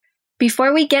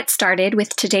Before we get started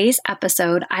with today's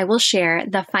episode, I will share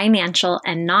the financial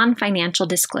and non-financial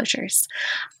disclosures.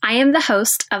 I am the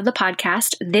host of the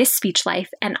podcast, This Speech Life,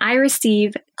 and I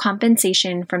receive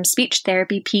compensation from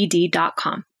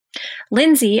speechtherapypd.com.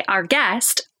 Lindsey, our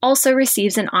guest, also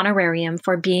receives an honorarium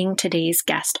for being today's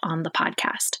guest on the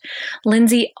podcast.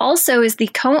 Lindsey also is the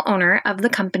co-owner of the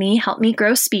company Help Me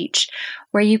Grow Speech,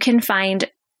 where you can find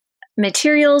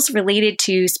materials related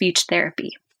to speech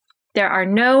therapy. There are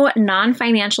no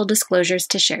non-financial disclosures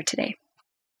to share today.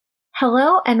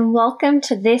 Hello and welcome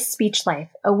to This Speech Life,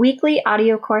 a weekly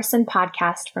audio course and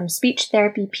podcast from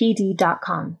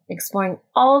speechtherapypd.com, exploring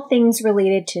all things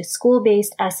related to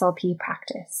school-based SLP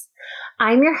practice.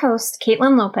 I'm your host,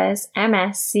 Caitlin Lopez,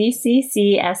 M.S,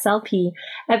 CCC-SLP,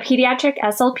 a pediatric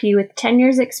SLP with 10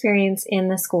 years experience in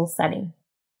the school setting.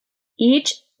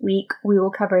 Each week, we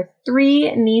will cover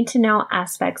 3 need-to-know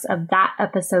aspects of that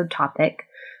episode topic,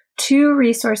 2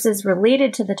 resources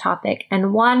related to the topic,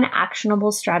 and 1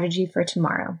 actionable strategy for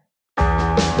tomorrow.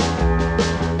 I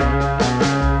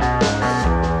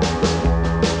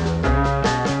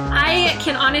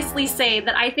can honestly say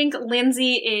that I think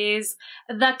Lindsey is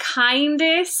the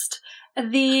kindest,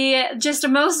 the just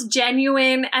most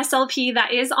genuine SLP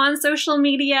that is on social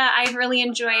media. I've really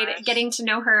enjoyed getting to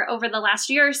know her over the last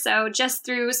year or so just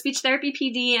through Speech Therapy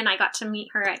PD, and I got to meet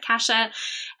her at Kasha.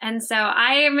 And so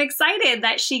I am excited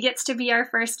that she gets to be our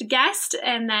first guest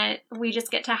and that we just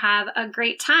get to have a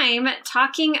great time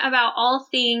talking about all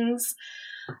things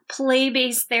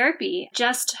play-based therapy.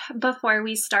 Just before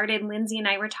we started, Lindsey and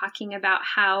I were talking about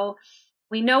how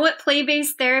we know what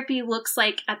play-based therapy looks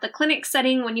like at the clinic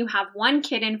setting when you have one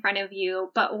kid in front of you,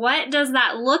 but what does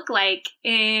that look like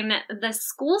in the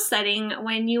school setting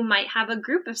when you might have a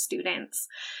group of students?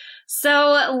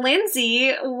 So,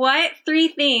 Lindsey, what 3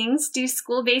 things do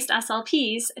school-based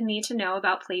SLPs need to know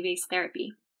about play-based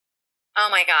therapy? Oh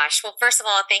my gosh. Well, first of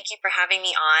all, thank you for having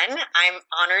me on. I'm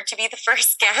honored to be the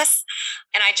first guest,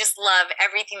 and I just love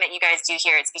everything that you guys do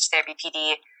here at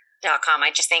speechtherapypd.com.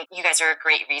 I just think you guys are a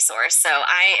great resource. So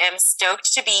I am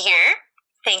stoked to be here.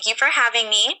 Thank you for having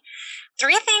me.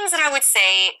 3 things that I would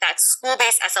say that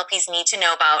school-based SLPs need to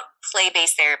know about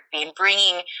play-based therapy and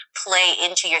bringing play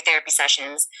into your therapy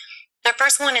sessions. The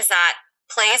first one is that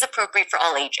play is appropriate for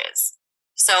all ages.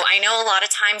 So I know a lot of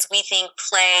times we think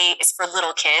play is for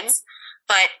little kids,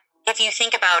 but if you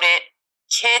think about it,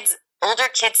 older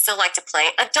kids still like to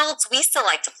play. Adults, we still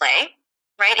like to play.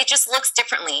 Right? It just looks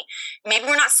differently. Maybe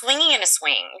we're not swinging in a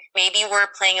swing. Maybe we're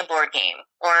playing a board game,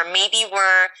 or maybe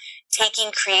we're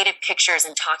taking creative pictures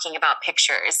and talking about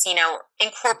pictures,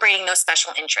 incorporating those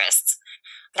special interests.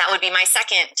 That would be my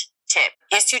second tip,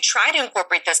 is to try to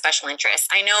incorporate those special interests.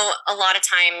 I know a lot of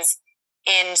times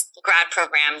in grad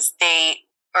programs, I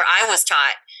was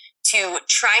taught to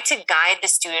try to guide the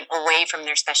student away from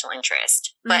their special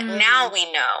interest. But now we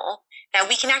know that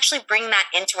we can actually bring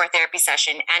that into our therapy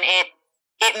session, and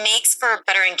it makes for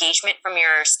better engagement from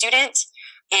your student.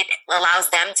 It allows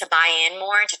them to buy in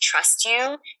more and to trust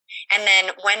you. And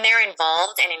then when they're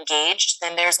involved and engaged,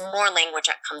 then there's more language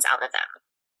that comes out of them.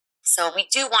 So we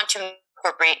do want to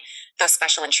incorporate those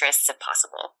special interests if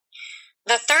possible.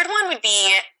 The third one would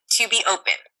be to be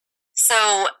open.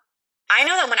 So I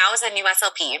know that when I was a new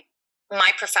SLP,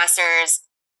 my professors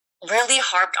really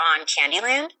harped on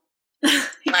Candyland.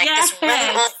 This really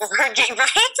old board game,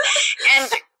 right?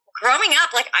 And growing up,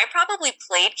 I probably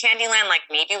played Candyland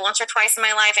maybe once or twice in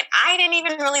my life, and I didn't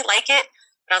even really like it.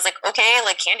 But I was like, okay,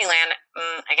 Candyland,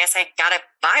 I guess I gotta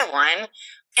buy one.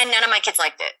 And none of my kids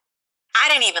liked it. I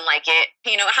didn't even like it.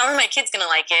 How are my kids gonna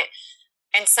like it?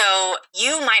 And so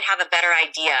you might have a better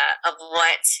idea of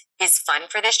what is fun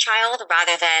for this child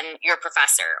rather than your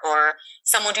professor or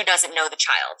someone who doesn't know the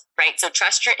child, right? So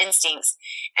trust your instincts.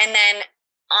 And then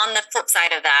on the flip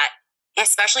side of that,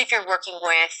 especially if you're working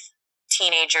with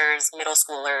teenagers, middle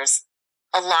schoolers,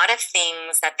 a lot of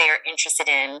things that they're interested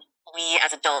in, we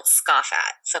as adults scoff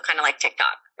at. So kind of like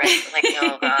TikTok, right?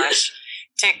 Oh gosh,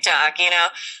 TikTok,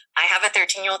 I have a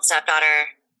 13-year-old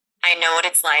stepdaughter. I know what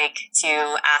it's like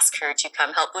to ask her to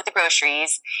come help with the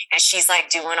groceries. And she's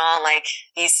doing all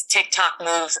these TikTok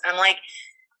moves. I'm like,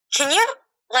 can you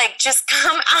just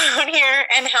come out here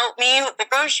and help me with the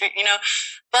grocery,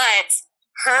 But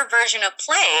her version of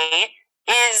play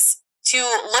is to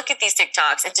look at these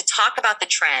TikToks and to talk about the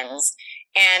trends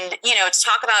and, to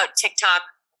talk about TikTok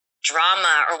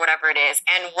drama or whatever it is.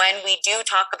 And when we do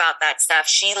talk about that stuff,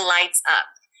 she lights up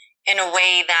in a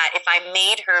way that if I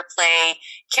made her play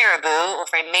Caribou or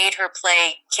if I made her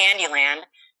play Candyland,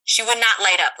 she would not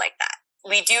light up like that.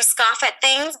 We do scoff at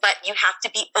things, but you have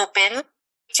to be open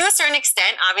to a certain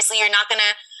extent. Obviously, you're not going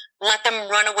to let them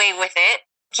run away with it.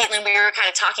 Caitlin, we were kind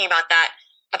of talking about that,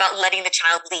 about letting the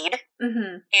child lead.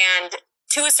 Mm-hmm. And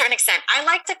to a certain extent, I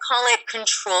like to call it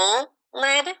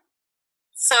control-led.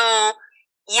 So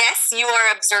yes, you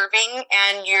are observing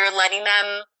and you're letting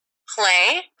them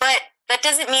play, but that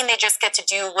doesn't mean they just get to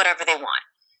do whatever they want.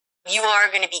 You are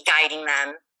going to be guiding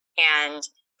them and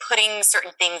putting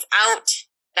certain things out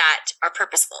that are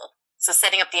purposeful. So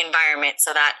setting up the environment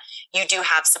so that you do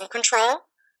have some control,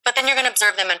 but then you're going to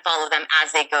observe them and follow them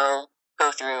as they go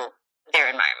through their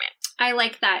environment. I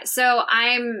like that. So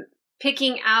I'm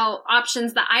picking out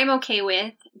options that I'm okay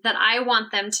with, that I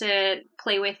want them to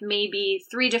play with, maybe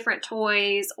 3 different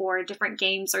toys or different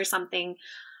games or something.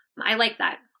 I like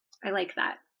that.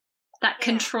 That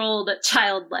controlled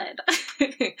child-led.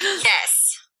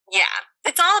 Yes. Yeah.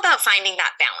 It's all about finding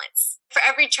that balance. For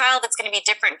every child, it's going to be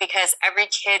different because every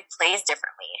kid plays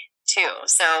differently too.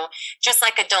 So just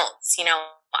like adults,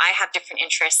 I have different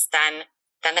interests than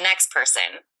the next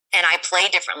person, and I play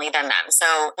differently than them.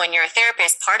 So when you're a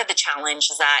therapist, part of the challenge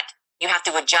is that you have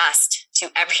to adjust to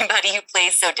everybody who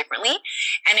plays so differently.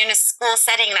 And in a school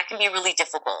setting, that can be really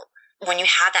difficult. When you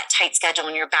have that tight schedule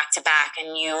and you're back to back,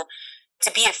 and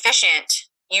to be efficient,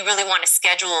 you really want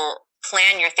to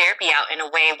plan your therapy out in a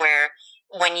way where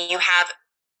when you have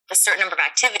a certain number of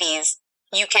activities,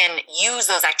 you can use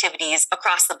those activities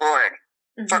across the board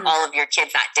for all of your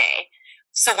kids that day.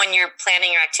 So when you're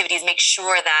planning your activities, make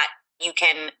sure that you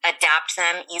can adapt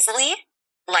them easily.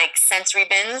 Like sensory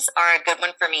bins are a good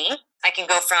one for me. I can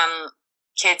go from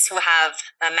kids who have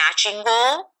a matching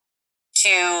goal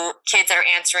to kids that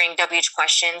are answering WH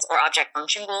questions or object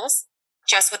function goals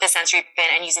just with a sensory bin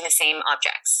and using the same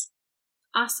objects.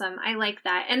 Awesome. I like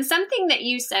that. And something that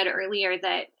you said earlier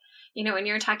that, when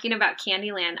you were talking about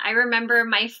Candyland, I remember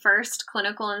my first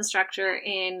clinical instructor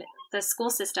in the school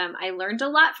system. I learned a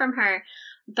lot from her,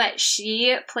 but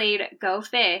she played Go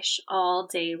Fish all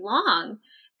day long.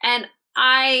 And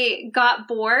I got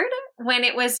bored when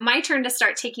it was my turn to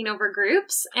start taking over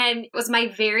groups. And it was my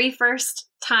very first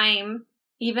time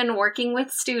even working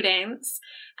with students.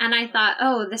 And I thought,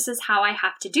 oh, this is how I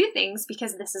have to do things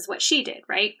because this is what she did,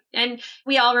 right? And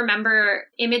we all remember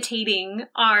imitating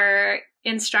our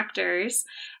instructors.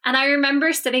 And I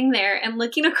remember sitting there and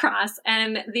looking across,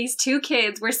 and these 2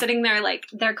 kids were sitting there like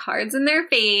their cards in their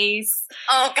face.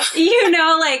 Oh, God.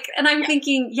 And I'm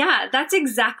thinking, yeah, that's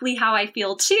exactly how I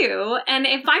feel too. And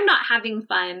if I'm not having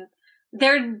fun,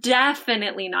 they're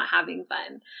definitely not having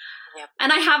fun. Yep.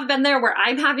 And I have been there where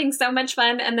I'm having so much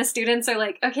fun and the students are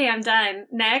like, okay, I'm done.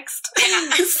 Next.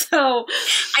 Yeah. So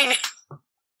I know.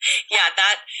 Yeah,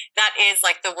 that is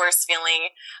like the worst feeling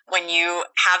when you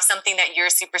have something that you're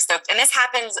super stoked. And this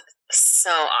happens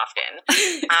so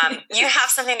often. You have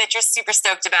something that you're super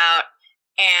stoked about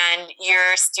and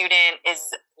your student is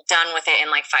done with it in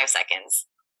like 5 seconds.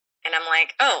 And I'm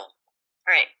like, oh,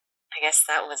 all right. I guess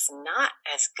that was not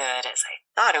as good as I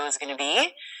thought it was going to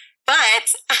be.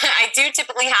 But I do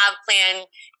typically have plan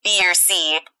B or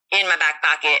C in my back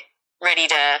pocket ready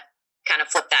to kind of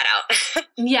flip that out.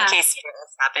 Yeah. In case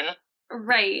this happen.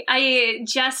 Right. I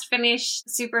just finished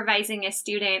supervising a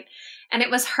student, and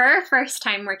it was her first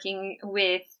time working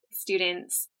with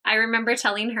students. I remember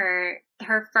telling her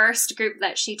first group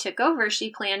that she took over, she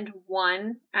planned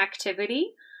 1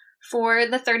 activity for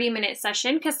the 30-minute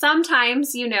session, because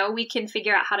sometimes, we can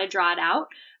figure out how to draw it out,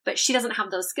 but she doesn't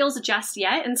have those skills just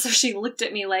yet. And so she looked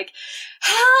at me like,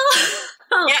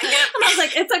 hell. Yeah. And I was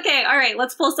like, it's okay. All right,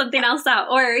 let's pull something else out.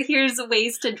 Or here's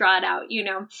ways to draw it out,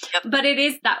 Yep. But it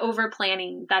is that over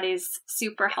planning that is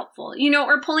super helpful,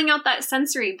 or pulling out that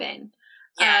sensory bin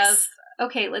Yes. of,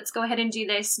 okay, let's go ahead and do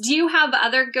this. Do you have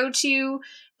other go-to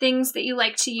things that you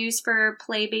like to use for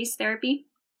play-based therapy?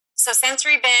 So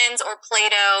sensory bins or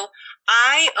Play-Doh,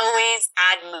 I always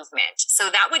add movement. So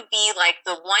that would be like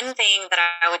the one thing that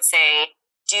I would say,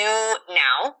 do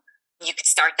now. You could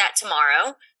start that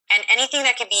tomorrow. And anything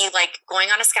that could be like going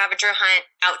on a scavenger hunt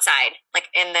outside, like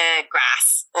in the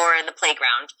grass or in the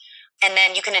playground. And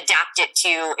then you can adapt it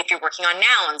to, if you're working on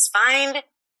nouns, find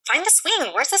the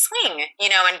swing. Where's the swing?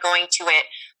 And going to it,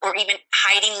 or even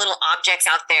hiding little objects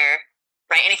out there.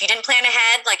 Right. And if you didn't plan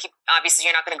ahead, obviously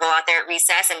you're not going to go out there at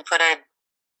recess and put a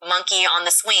monkey on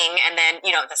the swing. And then,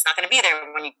 that's not going to be there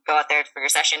when you go out there for your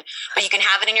session, but you can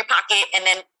have it in your pocket and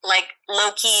then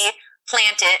low key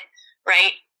plant it.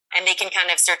 Right. And they can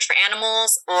kind of search for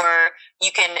animals, or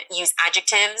you can use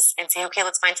adjectives and say, okay,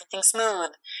 let's find something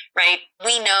smooth. Right.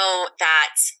 We know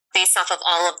that based off of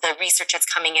all of the research that's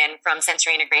coming in from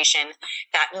sensory integration,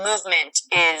 that movement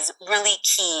is really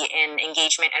key in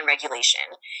engagement and regulation.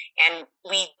 And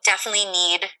we definitely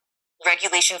need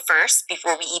regulation first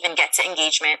before we even get to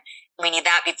engagement. We need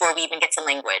that before we even get to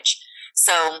language.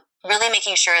 So really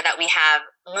making sure that we have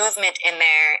movement in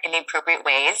there in the appropriate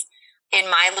ways. In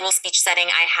my little speech setting,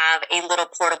 I have a little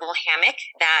portable hammock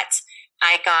that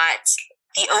I got.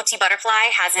 The OT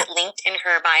Butterfly has it linked in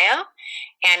her bio,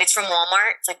 and it's from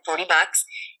Walmart. It's like $40.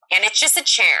 And it's just a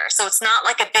chair. So it's not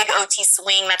like a big OT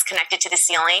swing that's connected to the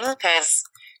ceiling, because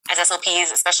as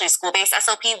SLPs, especially school-based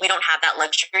SLP, we don't have that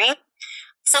luxury.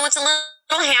 So it's a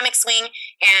little hammock swing,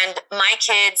 and my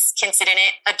kids can sit in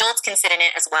it. Adults can sit in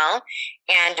it as well.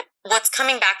 And what's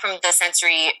coming back from the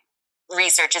sensory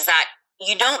research is that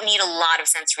you don't need a lot of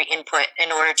sensory input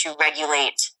in order to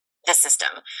regulate the system.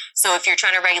 So if you're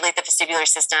trying to regulate the vestibular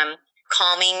system,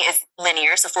 calming is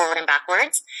linear, so forward and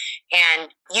backwards. And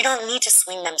you don't need to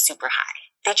swing them super high.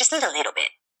 They just need a little bit.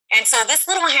 And so this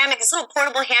little hammock, this little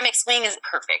portable hammock swing is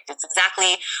perfect. It's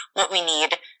exactly what we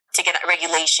need to get that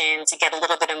regulation, to get a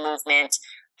little bit of movement.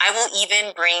 I will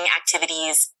even bring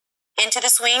activities into the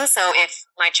swing. So if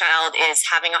my child is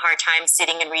having a hard time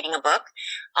sitting and reading a book,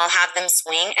 I'll have them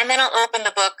swing, and then I'll open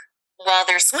the book while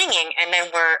they're swinging, and then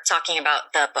we're talking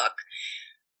about the book.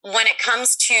 When it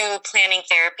comes to planning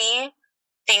therapy,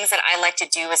 things that I like to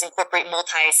do is incorporate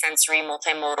multi-sensory,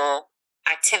 multimodal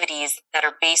activities that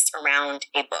are based around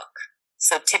a book.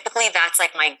 So typically that's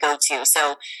like my go-to.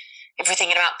 So if we're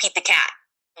thinking about Pete the Cat,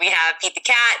 we have Pete the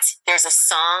Cat. There's a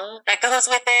song that goes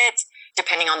with it.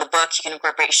 Depending on the book, you can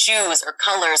incorporate shoes or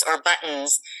colors or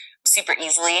buttons super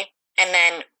easily. And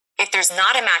then if there's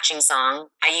not a matching song,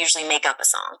 I usually make up a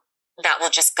song that will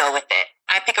just go with it.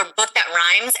 I pick a book that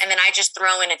rhymes, and then I just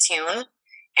throw in a tune.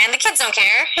 And the kids don't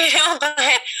care, but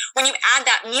when you add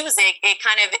that music,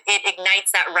 it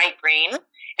ignites that right brain.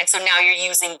 And so now you're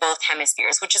using both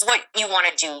hemispheres, which is what you want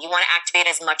to do. You want to activate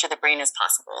as much of the brain as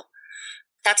possible.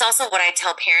 That's also what I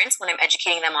tell parents when I'm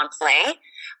educating them on play.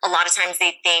 A lot of times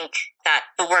they think that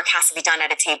the work has to be done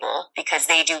at a table because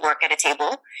they do work at a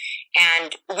table.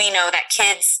 And we know that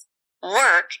kids'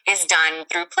 work is done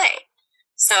through play.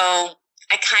 So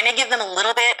I kind of give them a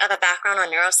little bit of a background on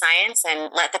neuroscience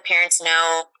and let the parents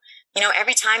know,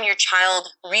 every time your child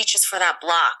reaches for that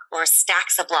block or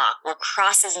stacks a block or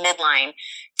crosses midline,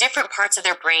 different parts of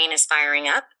their brain is firing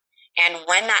up. And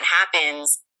when that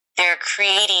happens, they're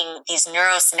creating these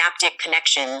neurosynaptic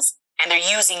connections, and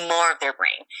they're using more of their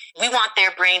brain. We want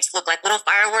their brain to look like little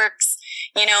fireworks.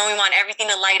 We want everything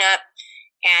to light up,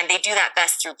 and they do that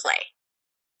best through play.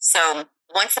 So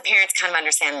once the parents kind of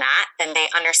understand that, then they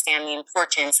understand the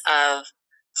importance of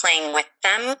playing with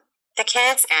them, the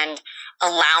kids, and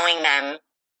allowing them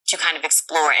to kind of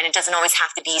explore. And it doesn't always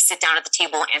have to be sit down at the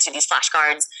table and answer these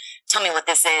flashcards, tell me what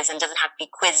this is, and it doesn't have to be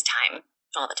quiz time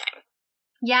all the time.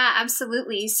 Yeah,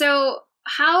 absolutely. So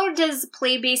how does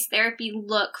play-based therapy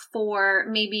look for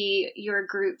maybe your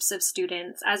groups of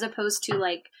students as opposed to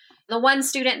like the one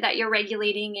student that you're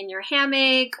regulating in your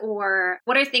hammock? Or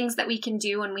what are things that we can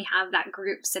do when we have that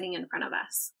group sitting in front of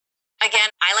us? Again,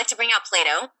 I like to bring out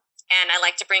Play-Doh, and I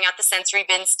like to bring out the sensory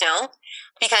bin still,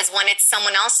 because when it's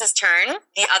someone else's turn,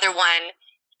 the other one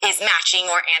is matching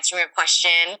or answering a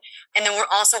question. And then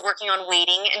we're also working on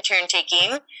waiting and turn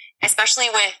taking, especially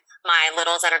with my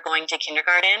littles that are going to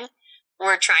kindergarten.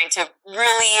 We're trying to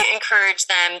really encourage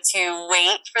them to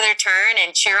wait for their turn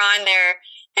and cheer on their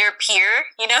peer,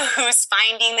 who's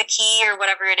finding the key or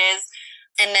whatever it is.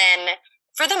 And then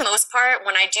for the most part,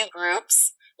 when I do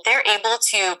groups, they're able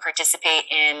to participate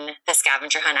in the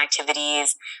scavenger hunt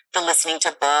activities, the listening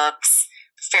to books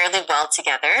fairly well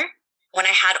together. When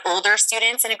I had older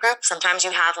students in a group, sometimes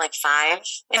you have like 5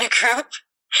 in a group,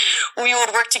 we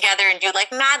would work together and do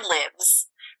like Mad Libs,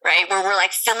 right? Where we're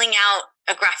like filling out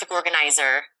a graphic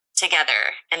organizer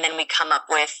together, and then we come up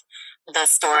with the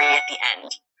story at the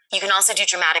end. You can also do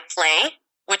dramatic play,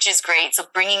 which is great. So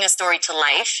bringing a story to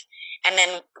life and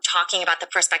then talking about the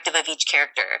perspective of each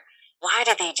character. Why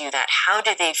did they do that? How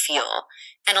did they feel?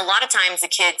 And a lot of times the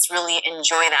kids really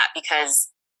enjoy that, because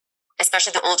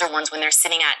especially the older ones, when they're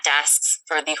sitting at desks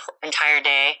for the entire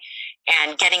day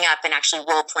and getting up and actually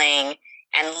role playing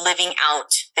and living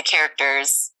out the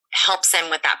characters helps them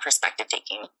with that perspective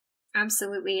taking.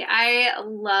 Absolutely. I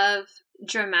love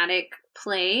dramatic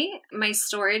play. My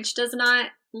storage does not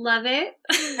love it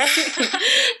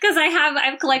because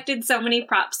I've collected so many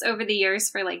props over the years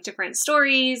for like different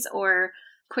stories or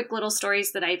quick little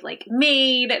stories that I've like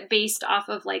made based off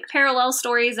of like parallel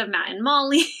stories of Matt and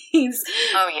Molly's.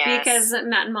 Oh, yes. Because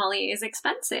Matt and Molly is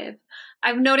expensive.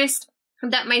 I've noticed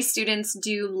that my students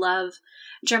do love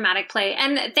dramatic play.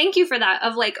 And thank you for that,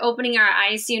 of like opening our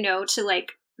eyes, to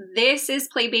like, this is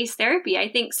play-based therapy. I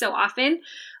think so often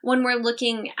when we're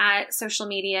looking at social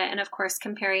media and of course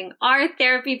comparing our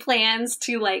therapy plans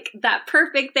to like that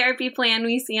perfect therapy plan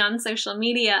we see on social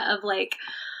media of like,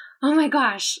 oh my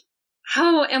gosh,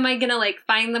 how am I going to like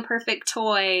find the perfect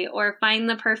toy or find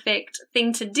the perfect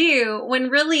thing to do, when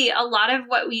really a lot of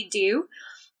what we do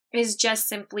is just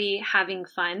simply having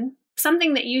fun.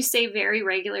 Something that you say very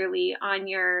regularly on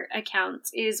your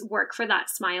accounts is work for that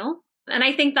smile. And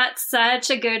I think that's such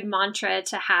a good mantra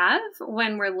to have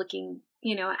when we're looking,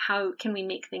 at how can we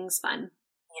make things fun.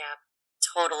 Yeah,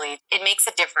 totally. It makes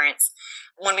a difference.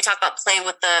 When we talk about play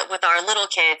with our little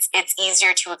kids, it's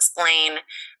easier to explain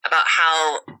about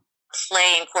how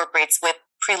play incorporates with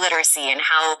pre-literacy and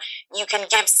how you can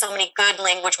give so many good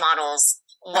language models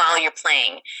while you're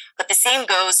playing. But the same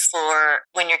goes for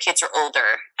when your kids are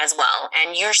older as well.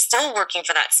 And you're still working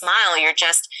for that smile. You're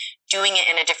just doing it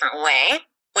in a different way.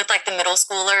 With like the middle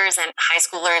schoolers and high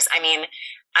schoolers, I mean,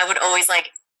 I would always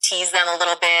like tease them a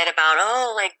little bit about,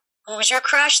 who was your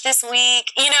crush this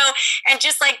week? And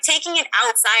just like taking it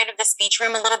outside of the speech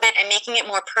room a little bit and making it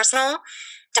more personal,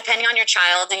 depending on your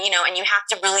child. And, and you have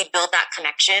to really build that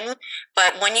connection.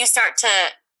 But when you start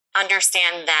to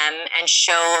understand them and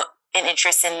show an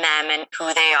interest in them and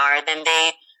who they are, then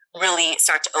they really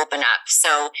start to open up.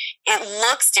 So it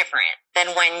looks different than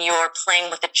when you're playing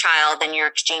with a child and you're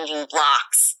exchanging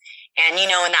blocks. And, in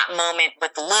that moment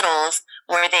with the littles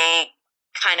where they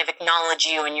kind of acknowledge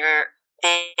you and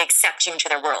they accept you into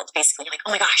their world, basically. You're like,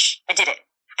 oh my gosh, I did it,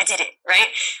 right?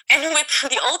 And with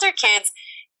the older kids,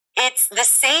 it's the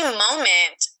same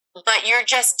moment, but you're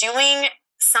just doing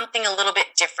something a little bit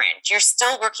different. You're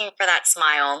still working for that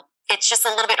smile. It's just a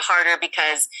little bit harder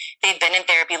because they've been in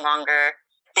therapy longer.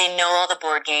 They know all the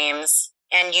board games,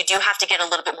 and you do have to get a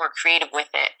little bit more creative with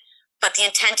it. But the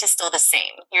intent is still the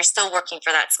same. You're still working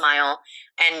for that smile.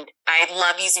 And I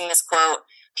love using this quote,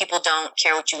 people don't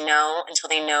care what you know until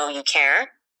they know you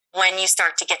care. When you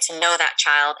start to get to know that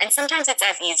child, and sometimes it's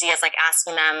as easy as like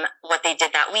asking them what they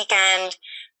did that weekend,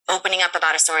 opening up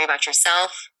about a story about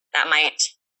yourself that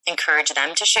might encourage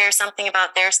them to share something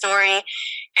about their story.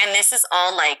 And this is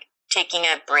all like taking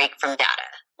a break from data,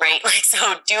 right? Like,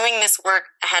 so doing this work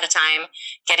ahead of time,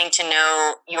 getting to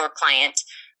know your client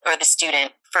or the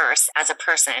student first as a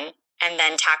person, and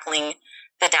then tackling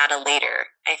the data later,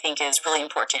 I think is really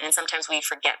important. And sometimes we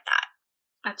forget that.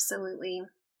 Absolutely.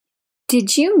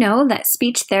 Did you know that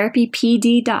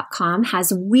speechtherapypd.com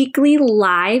has weekly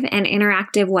live and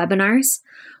interactive webinars?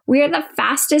 We are the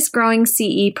fastest growing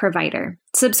CE provider.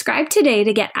 Subscribe today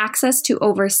to get access to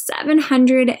over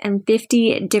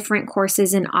 750 different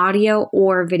courses in audio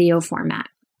or video format.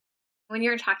 When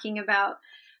you're talking about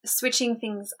switching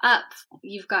things up,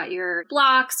 you've got your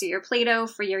blocks or your Play-Doh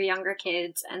for your younger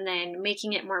kids, and then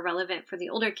making it more relevant for the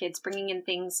older kids, bringing in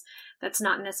things that's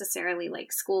not necessarily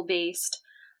like school-based.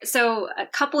 So a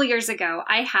couple years ago,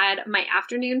 I had my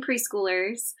afternoon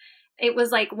preschoolers. It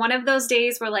was like one of those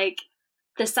days where like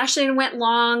the session went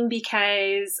long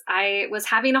because I was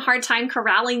having a hard time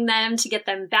corralling them to get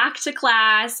them back to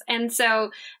class. And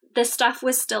so the stuff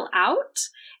was still out.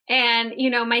 And,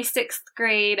 my 6th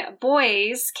grade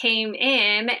boys came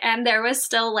in and there was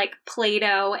still like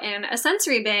Play-Doh and a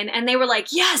sensory bin. And they were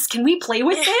like, yes, can we play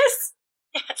with this?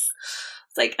 Yes.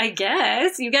 It's like, I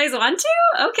guess you guys want to?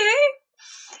 Okay.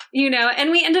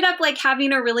 And we ended up like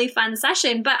having a really fun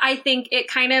session. But I think it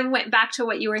kind of went back to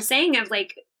what you were saying of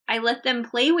like, I let them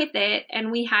play with it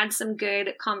and we had some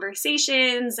good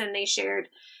conversations and they shared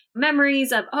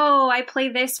memories of, I play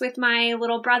this with my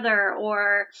little brother.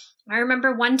 Or I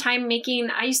remember one time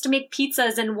I used to make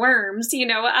pizzas and worms,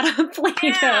 out of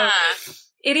Play-Doh. Yeah.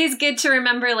 It is good to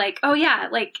remember like,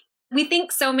 like we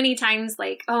think so many times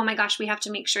like, oh my gosh, we have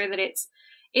to make sure that it's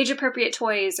age-appropriate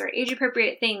toys or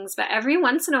age-appropriate things. But every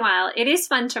once in a while, it is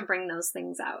fun to bring those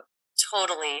things out.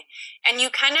 Totally. And you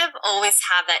kind of always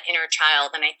have that inner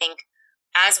child. And I think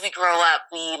as we grow up,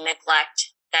 we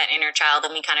neglect that inner child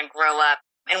and we kind of grow up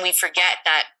and we forget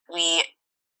that we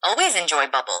always enjoy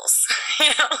bubbles.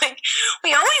 Like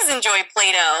we always enjoy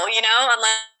Play-Doh,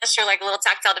 unless you're like a little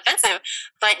tactile defensive.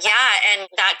 But yeah, and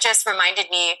that just reminded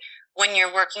me when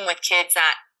you're working with kids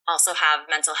that also have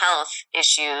mental health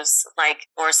issues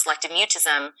or selective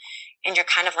mutism, and you're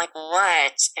kind of like,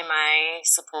 what am I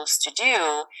supposed to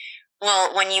do?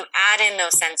 Well, when you add in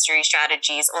those sensory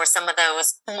strategies or some of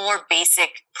those more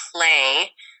basic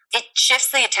play, it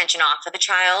shifts the attention off of the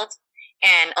child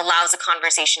and allows a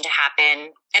conversation to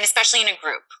happen. And especially in a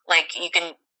group, like you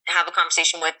can have a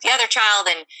conversation with the other child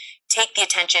and take the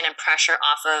attention and pressure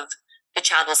off of the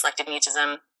child with selective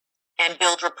mutism and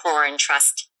build rapport and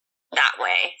trust that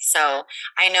way. So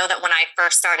I know that when I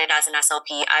first started as an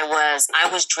SLP, I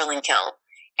was drill and kill.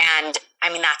 And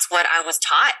I mean, that's what I was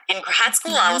taught in grad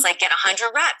school. I was like, get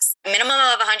 100 reps, minimum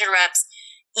of 100 reps,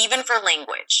 even for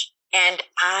language. And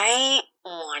I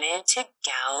wanted to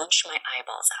gouge my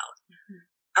eyeballs out.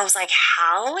 I was like,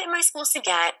 how am I supposed to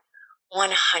get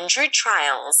 100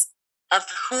 trials of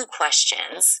who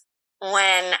questions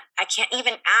when I can't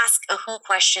even ask a who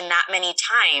question that many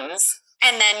times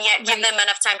and then yet give them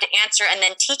enough time to answer and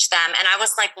then teach them? And I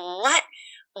was like,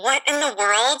 what in the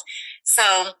world?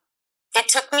 So it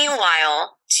took me a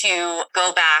while to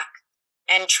go back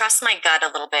and trust my gut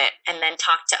a little bit and then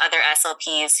talk to other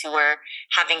SLPs who were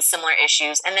having similar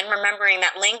issues. And then remembering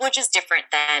that language is different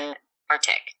than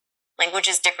artic. Language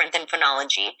is different than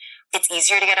phonology. It's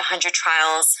easier to get 100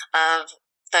 trials of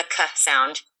the k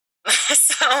sound.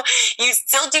 So you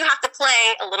still do have to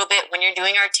play a little bit when you're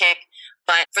doing artic,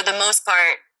 but for the most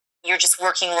part, you're just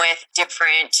working with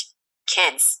different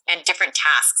kids and different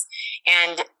tasks.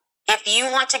 And if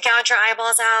you want to gouge your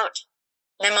eyeballs out,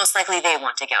 then most likely they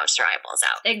want to gouge their eyeballs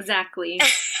out. Exactly.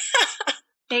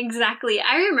 Exactly.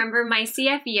 I remember my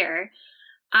CF year,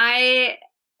 I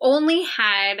only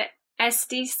had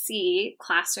SDC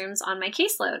classrooms on my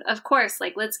caseload. Of course,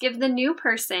 like, let's give the new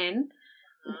person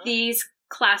these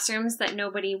classrooms that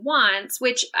nobody wants,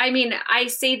 which, I mean, I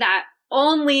say that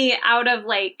only out of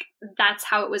like, that's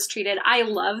how it was treated. I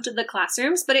loved the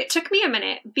classrooms, but it took me a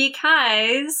minute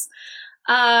because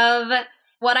of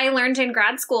what I learned in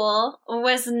grad school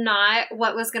was not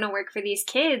what was going to work for these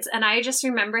kids. And I just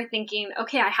remember thinking,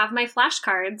 okay, I have my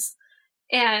flashcards,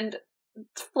 and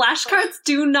flashcards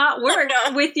do not work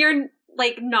with your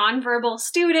like nonverbal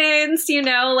students, you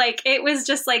know, like it was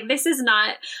just like, this is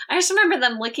not, I just remember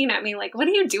them looking at me like, what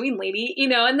are you doing, lady? You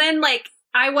know, and then like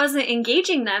I wasn't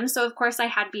engaging them. So of course I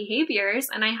had behaviors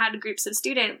and I had groups of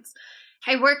students.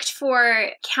 I worked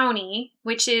for county,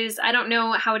 which is, I don't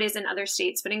know how it is in other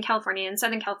states, but in California, in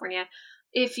Southern California,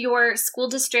 if your school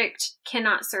district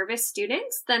cannot service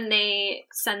students, then they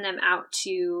send them out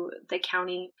to the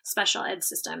county special ed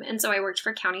system. And so I worked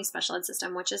for county special ed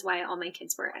system, which is why all my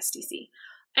kids were SDC.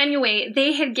 Anyway,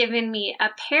 they had given me a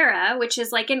para, which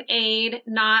is like an aide,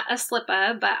 not a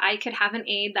SLPA, but I could have an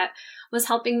aide that was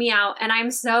helping me out. And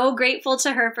I'm so grateful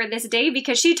to her for this day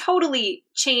because she totally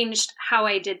changed how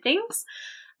I did things.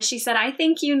 She said, I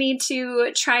think you need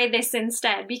to try this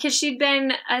instead, because she'd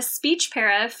been a speech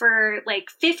para for like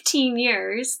 15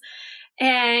 years.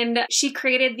 And she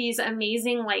created these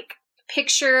amazing like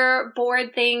picture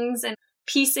board things and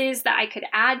pieces that I could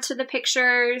add to the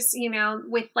pictures, you know,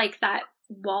 with like that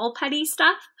wall putty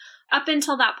stuff up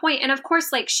until that point. And of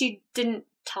course, like she didn't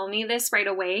tell me this right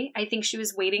away. I think she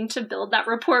was waiting to build that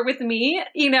rapport with me,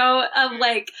 you know, of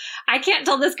like, I can't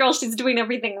tell this girl she's doing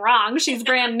everything wrong. She's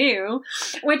brand new,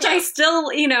 which I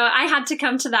still, you know, I had to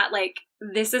come to that, like,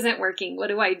 this isn't working. What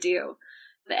do I do?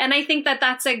 And I think that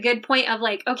that's a good point of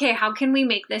like, okay, how can we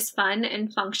make this fun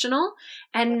and functional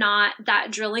and not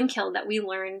that drill and kill that we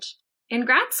learned in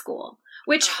grad school,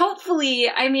 which hopefully,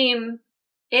 I mean,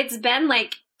 it's been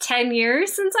like 10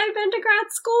 years since I've been to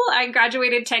grad school. I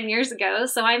graduated 10 years ago,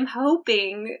 so I'm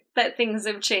hoping that things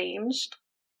have changed.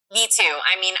 Me too.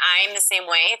 I mean, I'm the same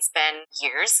way. It's been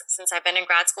years since I've been in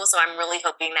grad school, so I'm really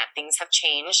hoping that things have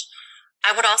changed.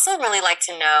 I would also really like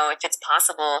to know, if it's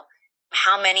possible,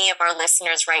 how many of our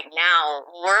listeners right now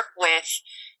work with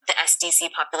the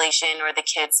SDC population or the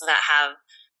kids that have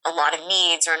a lot of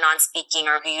needs or non-speaking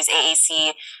or who use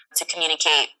AAC to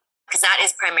communicate, because that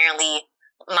is primarily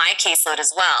my caseload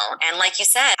as well. And like you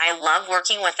said, I love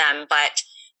working with them, but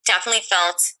definitely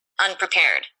felt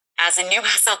unprepared as a new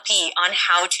SLP on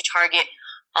how to target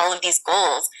all of these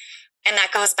goals. And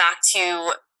that goes back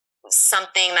to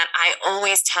something that I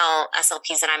always tell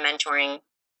SLPs that I'm mentoring,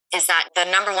 is that the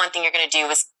number one thing you're going to do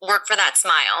is work for that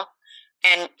smile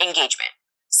and engagement.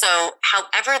 So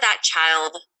however that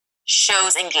child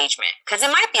shows engagement, because it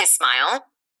might be a smile,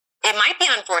 it might be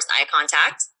unforced eye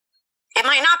contact, it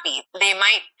might not be. They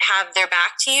might have their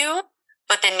back to you,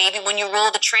 but then maybe when you roll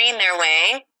the train their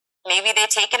way, maybe they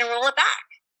take it and roll it back.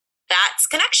 That's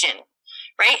connection,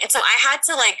 right? And so I had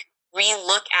to like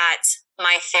re-look at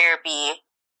my therapy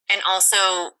and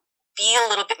also be a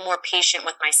little bit more patient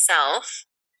with myself,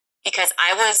 because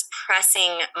I was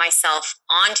pressing myself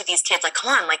onto these kids, like,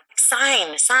 come on, like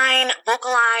sign,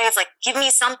 vocalize, like give me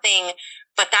something.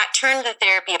 But that turned the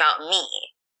therapy about me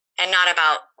and not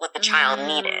about what the child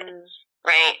needed.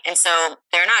 Right. And so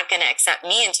they're not going to accept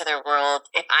me into their world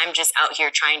if I'm just out here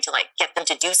trying to like get them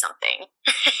to do something,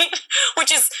 right?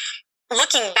 Which is,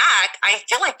 looking back, I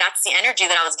feel like that's the energy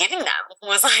that I was giving them,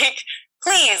 was like,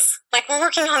 please, like we're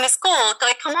working on this goal,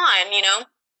 like, come on, you know,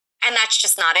 and that's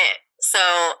just not it. So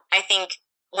I think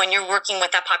when you're working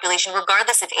with that population,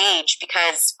 regardless of age,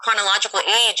 because chronological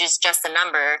age is just a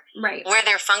number, right? Where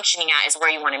they're functioning at is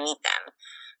where you want to meet them.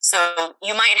 So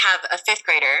you might have a fifth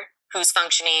grader who's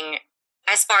functioning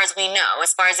as far as we know,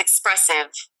 as far as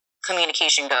expressive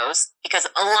communication goes, because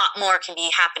a lot more can be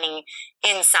happening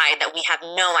inside that we have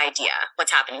no idea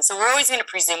what's happening. So we're always going to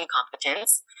presume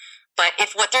competence. But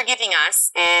if what they're giving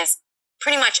us is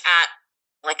pretty much at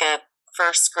like a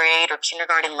first grade or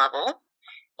kindergarten level,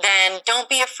 then don't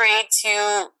be afraid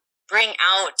to bring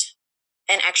out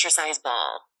an exercise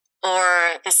ball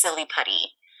or the silly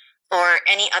putty or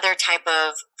any other type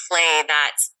of play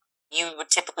that you would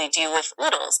typically do with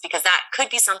littles, because that could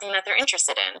be something that they're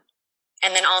interested in.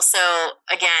 And then also,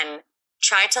 again,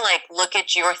 try to like look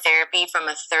at your therapy from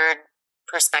a third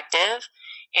perspective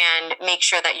and make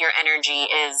sure that your energy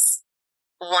is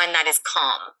one that is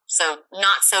calm. So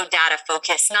not so data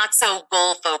focused, not so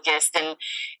goal focused, and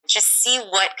just see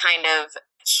what kind of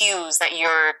cues that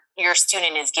your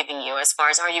student is giving you as far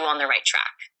as, are you on the right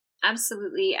track?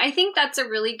 Absolutely. I think that's a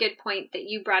really good point that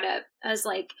you brought up as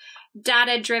like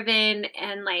data driven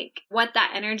and like what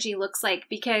that energy looks like,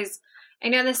 because I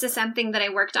know this is something that I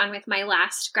worked on with my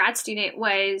last grad student,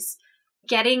 was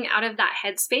getting out of that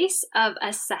headspace of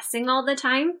assessing all the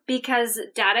time, because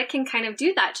data can kind of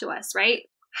do that to us, right?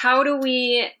 How do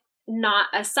we not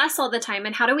assess all the time,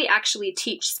 and how do we actually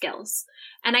teach skills?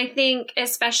 And I think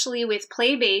especially with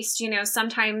play-based, you know,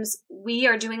 sometimes we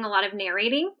are doing a lot of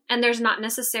narrating and there's not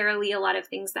necessarily a lot of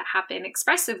things that happen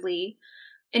expressively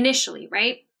initially,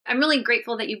 right? I'm really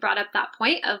grateful that you brought up that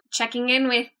point of checking in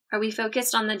with, are we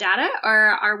focused on the data, or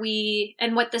are we,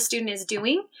 and what the student is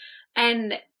doing?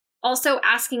 And also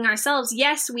asking ourselves,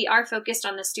 yes, we are focused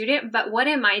on the student, but what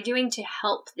am I doing to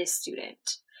help this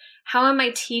student? How am I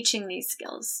teaching these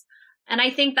skills? And I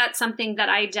think that's something that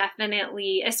I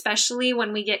definitely, especially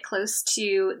when we get close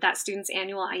to that student's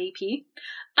annual IEP,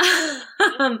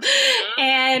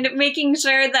 and making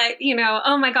sure that, you know,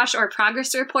 oh my gosh, or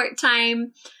progress report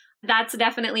time, that's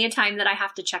definitely a time that I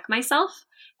have to check myself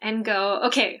and go,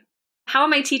 okay, how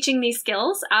am I teaching these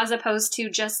skills as opposed to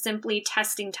just simply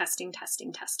testing?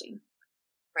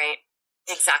 Right,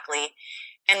 exactly.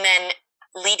 And then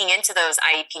leading into those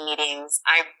IEP meetings,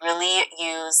 I really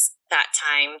use that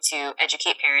time to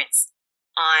educate parents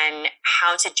on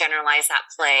how to generalize that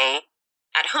play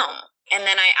at home. And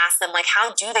then I ask them, like,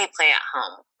 how do they play at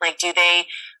home? Like, do they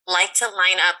like to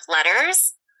line up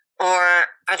letters, or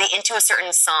are they into a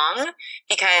certain song?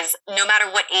 Because no matter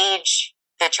what age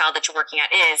the child that you're working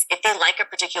at is, if they like a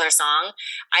particular song,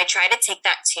 I try to take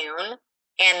that tune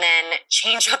and then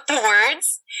change up the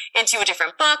words into a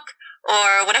different book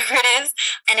or whatever it is.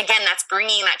 And again, that's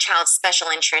bringing that child's special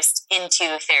interest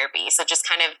into therapy. So just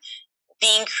kind of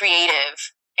being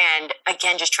creative and,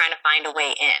 again, just trying to find a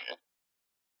way in.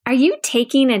 Are you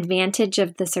taking advantage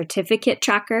of the certificate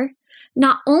tracker?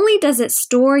 Not only does it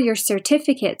store your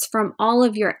certificates from all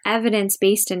of your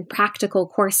evidence-based and practical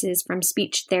courses from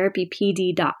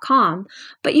speechtherapypd.com,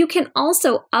 but you can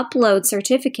also upload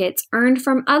certificates earned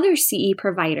from other CE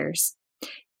providers.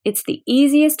 It's the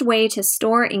easiest way to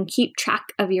store and keep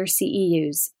track of your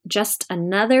CEUs. Just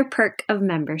another perk of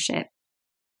membership.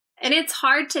 And it's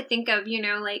hard to think of, you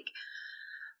know, like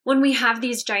when we have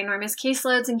these ginormous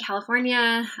caseloads in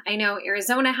California. I know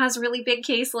Arizona has really big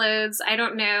caseloads. I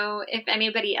don't know if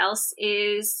anybody else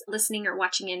is listening or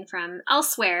watching in from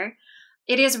elsewhere.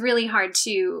 It is really hard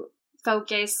to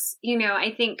focus. You know,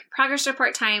 I think progress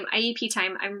report time, IEP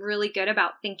time, I'm really good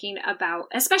about thinking about,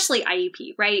 especially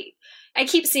IEP, right? I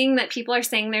keep seeing that people are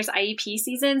saying there's IEP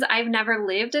seasons. I've never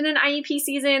lived in an IEP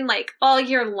season. Like all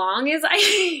year long is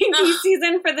IEP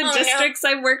season for the districts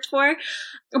I've worked for.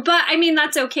 But I mean,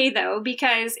 that's okay though,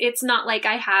 because it's not like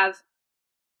I have,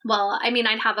 well, I mean,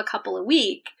 I'd have a couple a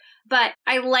week, but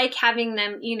I like having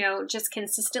them, you know, just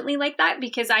consistently like that,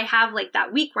 because I have like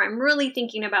that week where I'm really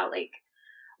thinking about like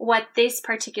what this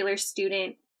particular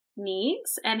student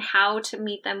needs and how to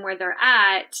meet them where they're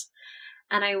at.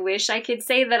 And I wish I could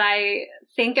say that I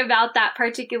think about that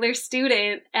particular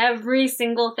student every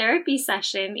single therapy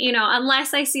session, you know,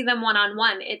 unless I see them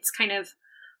one-on-one, it's kind of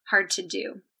hard to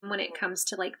do when it comes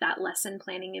to like that lesson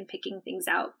planning and picking things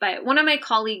out. But one of my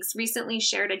colleagues recently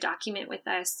shared a document with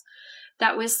us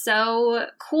that was so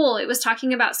cool. It was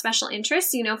talking about special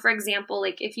interests. You know, for example,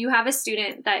 like if you have a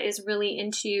student that is really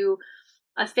into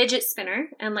a fidget spinner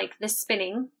and like the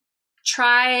spinning,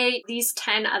 try these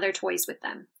 10 other toys with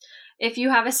them. If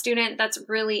you have a student that's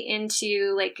really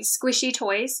into like squishy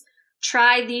toys,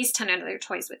 try these 10 other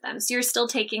toys with them. So you're still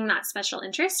taking that special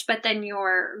interest, but then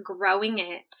you're growing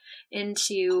it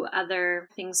into other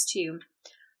things too.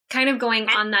 Kind of going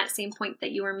on that same point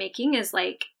that you were making is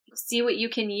like, see what you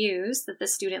can use that the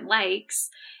student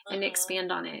likes and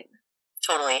expand on it.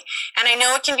 Totally. And I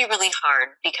know it can be really hard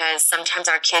because sometimes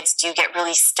our kids do get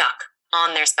really stuck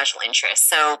on their special interests.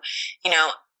 So, you know,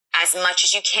 as much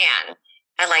as you can.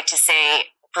 I like to say,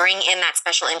 bring in that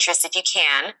special interest if you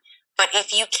can. But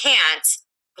if you can't,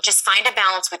 just find a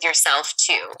balance with yourself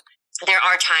too. There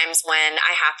are times when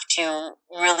I have to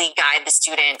really guide the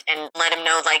student and let them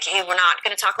know, like, hey, we're not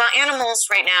going to talk about animals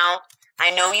right now. I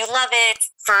know you love it.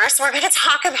 First, we're going to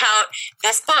talk about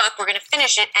this book. We're going to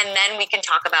finish it, and then we can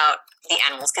talk about the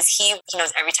animals, because he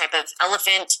knows every type of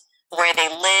elephant, where they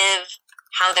live,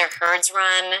 how their herds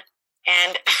run.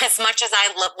 And as much as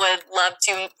I would love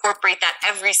to incorporate that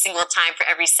every single time for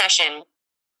every session,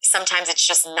 sometimes it's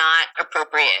just not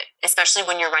appropriate, especially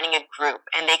when you're running a group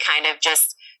and they kind of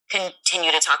just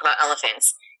continue to talk about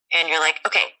elephants. And you're like,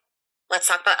 okay, let's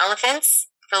talk about elephants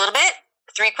for a little bit.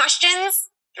 3 questions,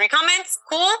 3 comments,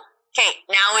 cool. Okay,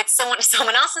 now it's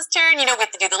someone else's turn. We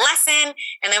have to do the lesson,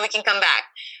 and then we can come back.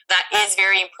 That is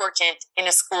very important in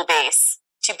a school base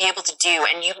to be able to do.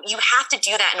 And you have to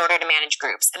do that in order to manage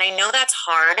groups. And I know that's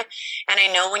hard. And I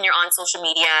know when you're on social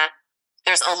media,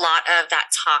 there's a lot of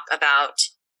that talk about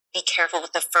be careful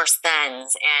with the first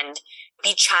thens and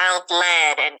be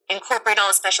child-led and incorporate all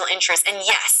the special interests. And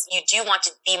yes, you do want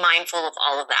to be mindful of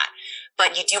all of that,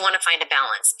 but you do want to find a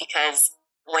balance, because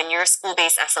when you're a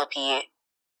school-based SLP,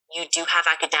 you do have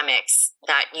academics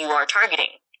that you are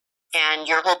targeting. And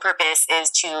your whole purpose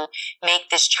is to make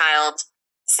this child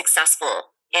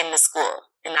successful in the school,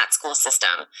 in that school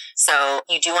system. So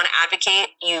you do want to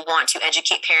advocate, you want to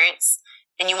educate parents,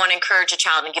 and you want to encourage a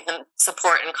child and give them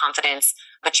support and confidence,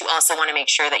 but you also want to make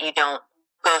sure that you don't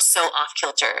go so off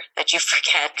kilter that you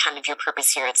forget kind of your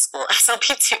purpose here at school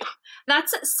SLP too.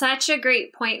 That's such a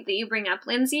great point that you bring up,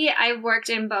 Lindsey. I've worked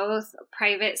in both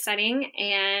private setting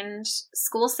and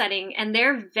school setting, and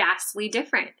they're vastly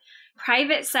different.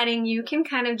 Private setting, you can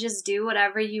kind of just do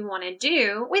whatever you want to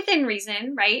do within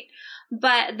reason, right?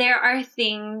 But there are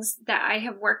things that I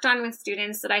have worked on with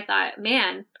students that I thought,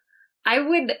 man, I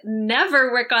would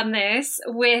never work on this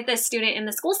with a student in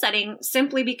the school setting,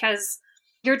 simply because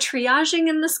you're triaging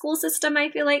in the school system, I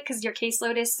feel like, because your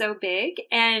caseload is so big.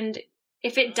 And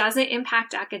if it doesn't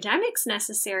impact academics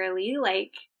necessarily,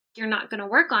 like, you're not going to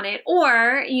work on it,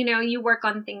 or, you work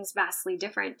on things vastly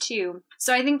different too.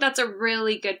 So I think that's a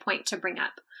really good point to bring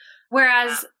up.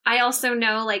 Whereas I also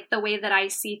know, like, the way that I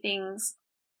see things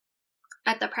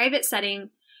at the private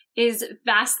setting is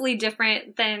vastly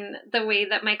different than the way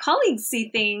that my colleagues see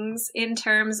things, in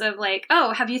terms of like,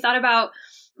 oh, have you thought about,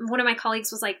 one of my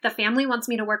colleagues was like, the family wants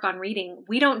me to work on reading.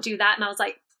 We don't do that. And I was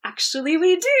like, actually,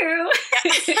 we do.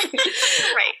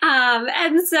 Right.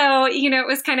 And so, it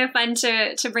was kind of fun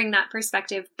to bring that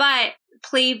perspective. But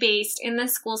play-based in the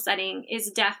school setting is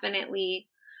definitely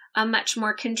a much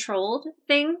more controlled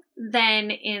thing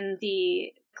than in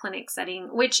the clinic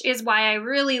setting, which is why I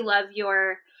really love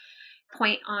your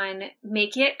point on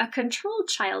make it a controlled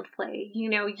child play.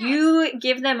 You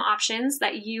give them options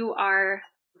that you are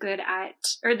good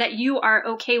at, or that you are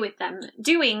okay with them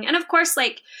doing. And of course,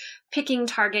 like, picking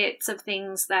targets of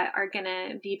things that are going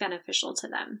to be beneficial to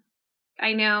them.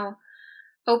 I know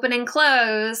open and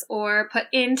close, or put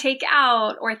in, take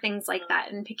out, or things like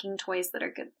that, and picking toys that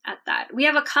are good at that. We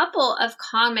have a couple of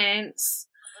comments.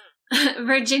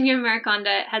 Virginia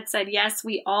Mariconda had said, yes,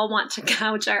 we all want to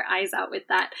gouge our eyes out with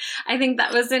that. I think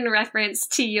that was in reference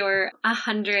to your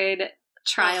 100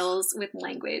 trials with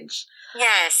language.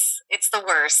 Yes, it's the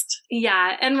worst.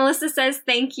 Yeah. And Melissa says,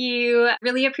 thank you.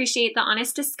 Really appreciate the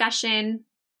honest discussion.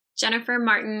 Jennifer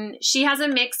Martin, she has a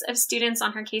mix of students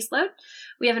on her caseload.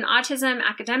 We have an autism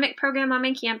academic program on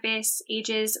my campus,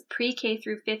 ages pre-K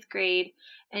through 5th grade.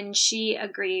 And she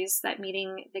agrees that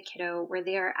meeting the kiddo where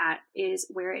they are at is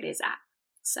where it is at.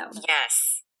 So,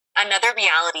 yes. Another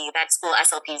reality that school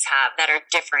SLPs have that are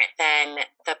different than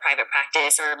the private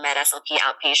practice or med SLP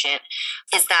outpatient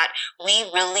is that we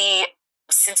really,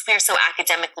 since we are so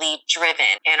academically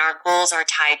driven and our goals are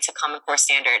tied to Common Core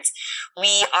standards,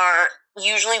 we are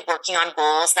usually working on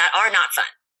goals that are not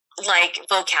fun, like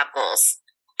vocab goals,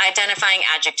 identifying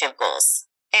adjective goals.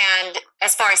 And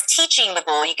as far as teaching the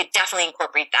goal, you could definitely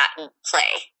incorporate that in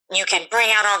play. You could bring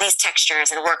out all these textures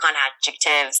and work on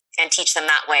adjectives and teach them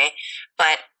that way.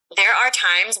 But there are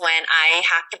times when I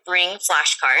have to bring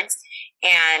flashcards,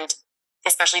 and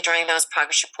especially during those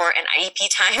progress report and IEP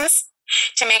times,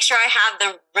 to make sure I have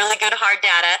the really good hard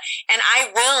data. And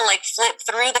I will flip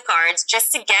through the cards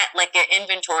just to get an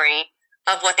inventory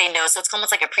of what they know. So it's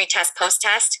almost like a pre-test,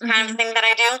 post-test kind of thing that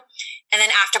I do. And then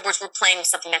afterwards, we're playing with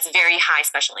something that's very high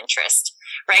special interest,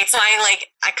 right? So I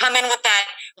come in with that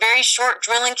very short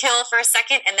drill and kill for a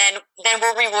second, and then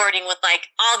we're rewarding with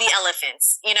all the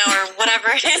elephants, or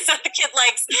whatever it is that the kid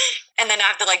likes. And then I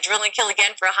have to drill and kill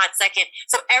again for a hot second.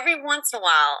 So every once in a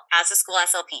while, as a school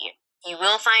SLP, You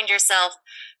will find yourself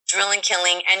drilling,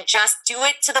 killing, and just do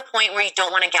it to the point where you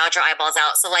don't want to gouge your eyeballs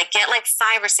out. So like get like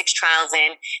 5 or 6 trials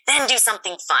in, then do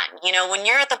something fun. You know, when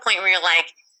you're at the point where you're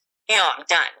like, you know, I'm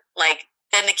done, like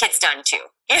then the kid's done too.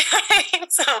 You know what I mean?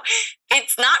 So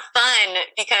it's not fun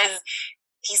because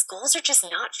these goals are just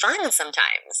not fun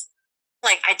sometimes.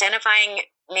 Like identifying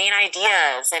main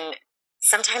ideas, and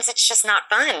sometimes it's just not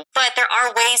fun. But there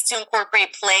are ways to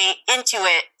incorporate play into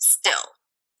it still.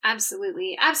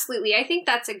 Absolutely. Absolutely. I think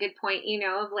that's a good point, you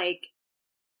know, of like,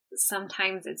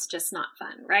 sometimes it's just not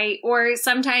fun, right? Or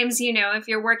sometimes, you know, if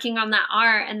you're working on that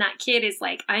art and that kid is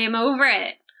like, I am over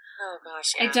it. Oh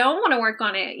gosh, yeah. I don't want to work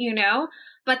on it, you know?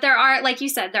 But there are, like you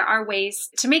said, there are ways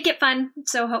to make it fun.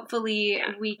 So hopefully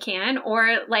we can.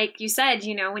 Or like you said,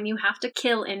 you know, when you have to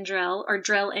kill and drill or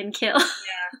drill and kill.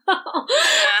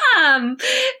 Yeah.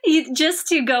 Just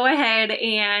to go ahead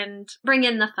and bring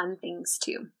in the fun things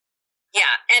too.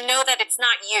 Yeah, and know that it's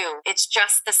not you. It's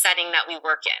just the setting that we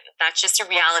work in. That's just a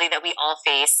reality that we all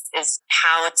face, is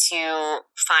how to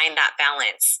find that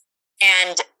balance.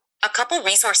 And a couple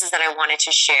resources that I wanted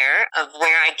to share of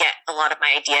where I get a lot of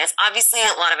my ideas. Obviously,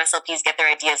 a lot of SLPs get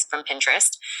their ideas from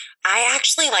Pinterest. I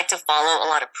actually like to follow a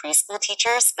lot of preschool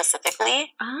teachers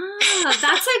specifically. Ah,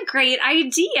 that's a great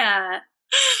idea.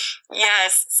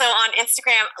 Yes. So on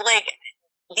Instagram, like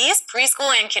these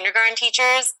preschool and kindergarten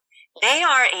teachers, they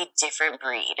are a different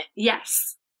breed.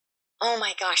 Yes. Oh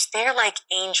my gosh, they're like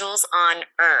angels on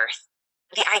earth.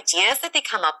 The ideas that they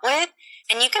come up with,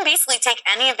 and you can basically take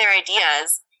any of their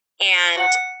ideas and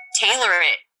tailor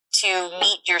it to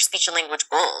meet your speech and language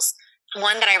goals.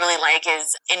 One that I really like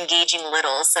is Engaging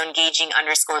Littles, so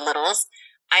engaging_littles.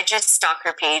 I just stalk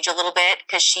her page a little bit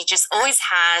because she just always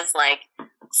has like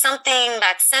something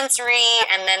that's sensory,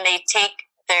 and then they take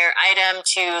their item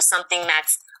to something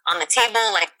that's on the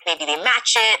table, like maybe they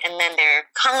match it, and then they're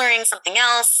coloring something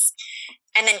else,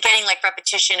 and then getting like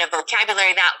repetition of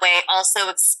vocabulary that way, also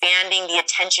expanding the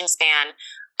attention span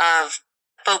of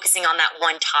focusing on that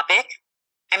one topic.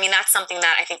 I mean, that's something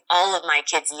that I think all of my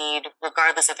kids need,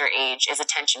 regardless of their age, is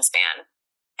attention span.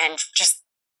 And just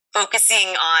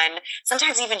focusing on,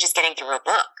 sometimes even just getting through a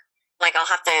book. Like I'll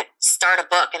have to start a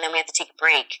book and then we have to take a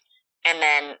break and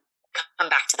then come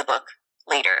back to the book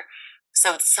later.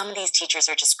 So some of these teachers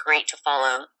are just great to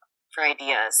follow for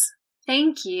ideas.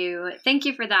 Thank you. Thank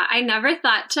you for that. I never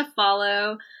thought to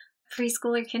follow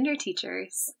preschool or kinder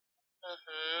teachers.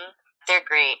 Mm-hmm. They're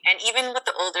great. And even with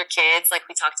the older kids, like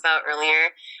we talked about earlier,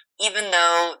 even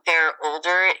though they're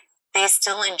older, they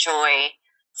still enjoy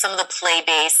some of the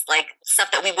play-based, like stuff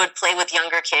that we would play with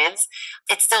younger kids.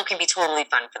 It still can be totally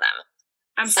fun for them.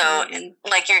 Absolutely. So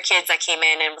like your kids that came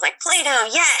in and was like, Play-Doh,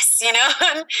 yes, you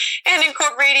know, and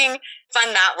incorporating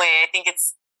fun that way. I think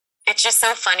it's just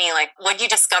so funny, like what you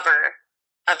discover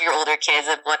of your older kids,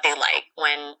 of what they like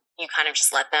when you kind of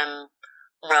just let them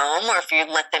roam, or if you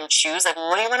let them choose, like,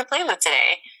 what do you want to play with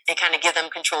today? And kind of give them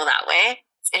control that way.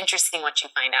 It's interesting what you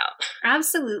find out.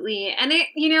 Absolutely. And it,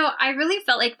 you know, I really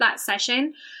felt like that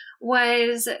session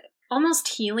was almost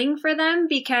healing for them,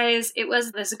 because it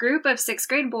was this group of 6th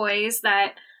grade boys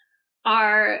that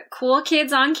are cool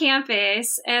kids on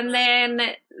campus, and then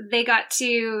they got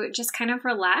to just kind of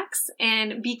relax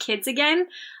and be kids again.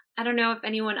 I don't know if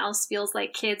anyone else feels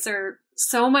like kids are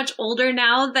so much older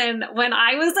now than when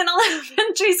I was in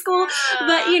elementary school,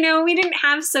 but you know, we didn't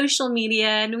have social media,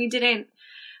 and we didn't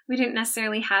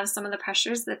necessarily have some of the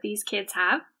pressures that these kids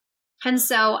have. And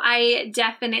so I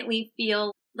definitely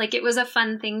feel like it was a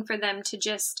fun thing for them to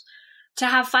just to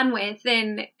have fun with.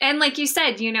 And like you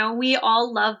said, you know, we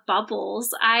all love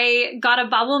bubbles. I got a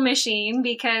bubble machine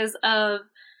because of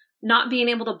not being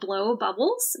able to blow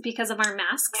bubbles because of our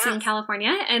masks in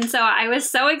California. And so I was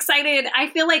so excited. I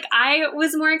feel like I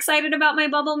was more excited about my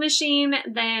bubble machine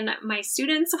than my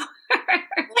students were.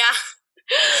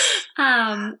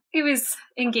 Yeah. It was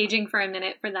engaging for a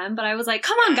minute for them, but I was like,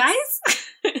 come on, guys.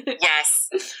 Yes.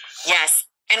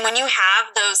 And when you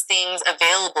have those things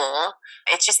available,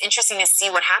 it's just interesting to see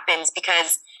what happens,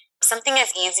 because something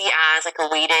as easy as like a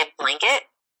weighted blanket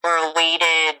or a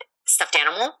weighted stuffed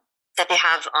animal that they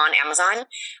have on Amazon,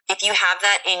 if you have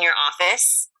that in your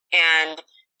office and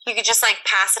you could just like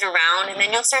pass it around, and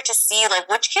then you'll start to see like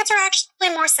which kids are actually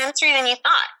more sensory than you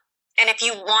thought. And if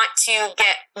you want to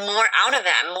get more out of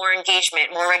them, more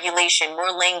engagement, more regulation,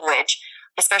 more language,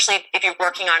 especially if you're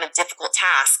working on a difficult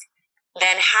task,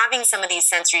 then having some of these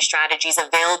sensory strategies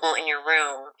available in your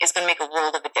room is going to make a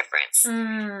world of a difference.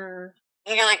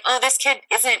 You're like, oh, this kid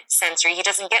isn't sensory, he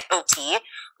doesn't get OT.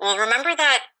 Well, remember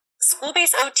that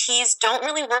school-based OTs don't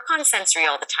really work on sensory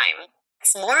all the time.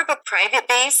 It's more of a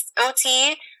private-based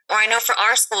OT, Or I know for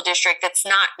our school district, that's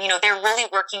not, they're really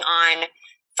working on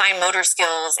fine motor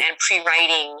skills and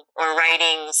pre-writing or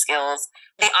writing skills.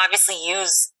 They obviously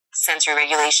use sensory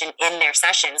regulation in their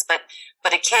sessions, but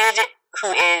a kid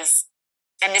who is,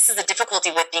 and this is the difficulty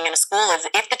with being in a school, is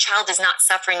if the child is not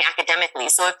suffering academically.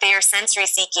 So if they are sensory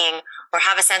seeking or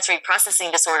have a sensory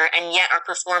processing disorder and yet are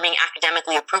performing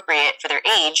academically appropriate for their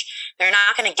age, they're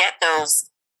not going to get those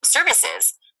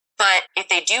services. But if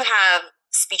they do have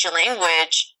speech and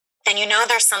language, then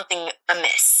there's something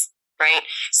amiss, right?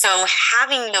 So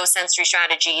having those sensory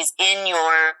strategies in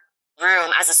your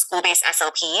room as a school-based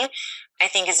SLP, I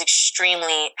think is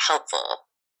extremely helpful,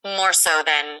 more so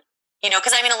than,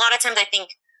 because a lot of times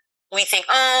we think,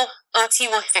 oh, OT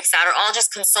will fix that, or I'll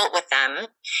just consult with them.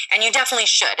 And you definitely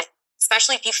should,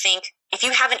 especially if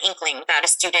you have an inkling that a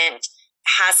student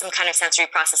has some kind of sensory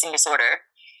processing disorder,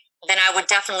 then I would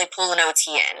definitely pull an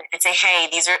OT in and say, hey,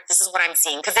 this is what I'm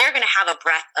seeing. Because they're going to have a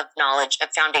breadth of knowledge, of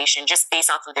foundation, just based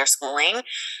off of their schooling.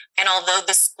 And although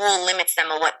the school limits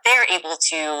them on what they're able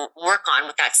to work on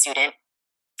with that student,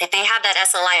 if they have that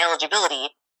SLI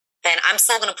eligibility, then I'm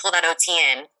still going to pull that OT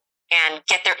in and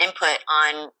get their input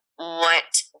on what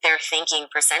they're thinking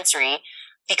for sensory.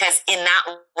 Because in that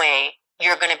way,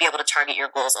 you're going to be able to target your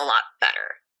goals a lot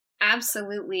better.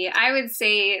 Absolutely. I would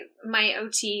say my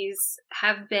OTs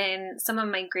have been some of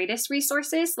my greatest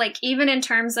resources, like even in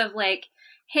terms of like,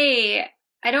 hey,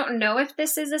 I don't know if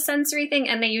this is a sensory thing.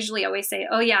 And they usually always say,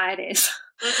 oh yeah, it is.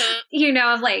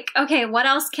 Mm-hmm. Like, okay, what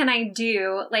else can I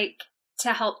do like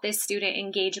to help this student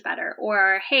engage better?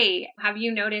 Or, hey, have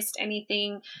you noticed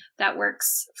anything that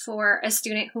works for a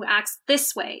student who acts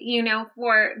this way,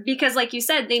 because like you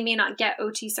said, they may not get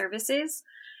OT services.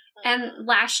 And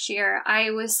last year,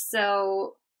 I was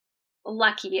so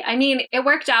lucky. It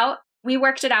worked out. We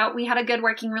worked it out. We had a good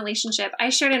working relationship. I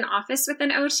shared an office with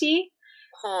an OT.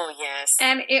 Oh, yes.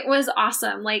 And it was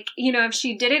awesome. Like, if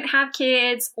she didn't have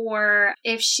kids, or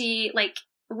if she,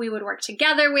 we would work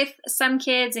together with some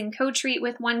kids and co-treat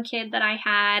with one kid that I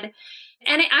had.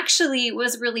 And it actually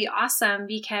was really awesome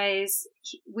because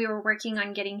we were working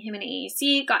on getting him an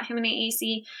AAC, got him an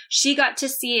AAC. She got to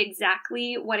see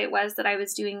exactly what it was that I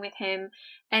was doing with him.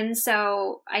 And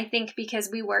so I think because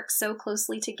we work so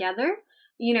closely together,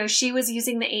 she was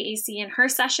using the AAC in her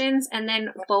sessions, and then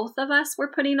both of us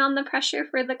were putting on the pressure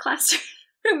for the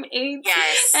classroom aides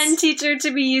and teacher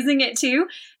to be using it too.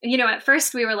 At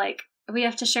first we were like, we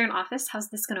have to share an office. How's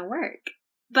this going to work?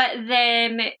 But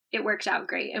then it worked out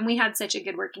great. And we had such a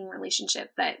good working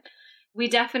relationship that we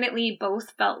definitely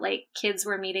both felt like kids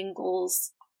were meeting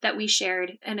goals that we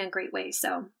shared in a great way.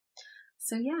 So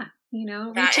yeah,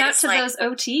 reach out to those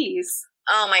OTs.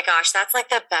 Oh my gosh, that's like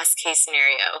the best case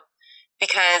scenario.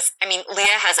 Because,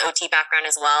 Leah has OT background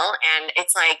as well. And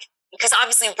it's like, because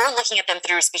obviously we're looking at them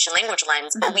through a speech and language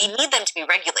lens, but we need them to be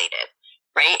regulated,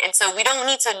 right? And so we don't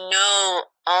need to know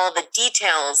all the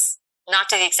details, not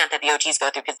to the extent that the OTs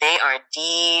go through, because they are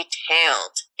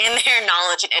detailed in their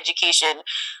knowledge and education,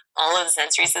 all of the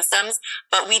sensory systems.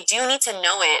 But we do need to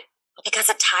know it because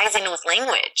it ties in with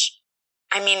language.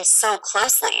 So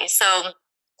closely. So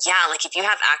yeah, like if you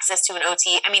have access to an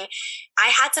OT, I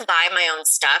had to buy my own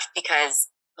stuff because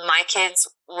my kids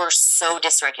were so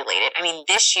dysregulated.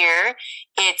 This year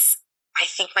I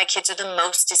think my kids are the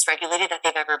most dysregulated that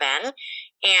they've ever been.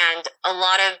 And a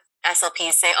lot of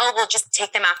SLPs say, oh, well, just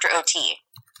take them after OT.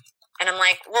 And I'm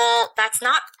like, well, that's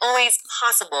not always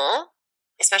possible,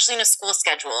 especially in a school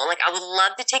schedule. Like, I would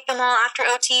love to take them all after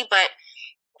OT, but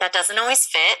that doesn't always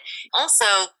fit. Also,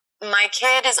 my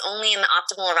kid is only in the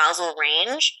optimal arousal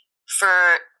range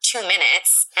for 2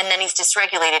 minutes, and then he's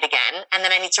dysregulated again, and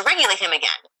then I need to regulate him again.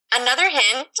 Another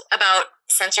hint about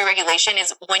sensory regulation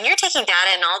is when you're taking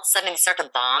data and all of a sudden they start to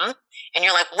bomb, and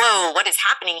you're like, whoa, what is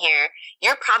happening here?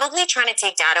 You're probably trying to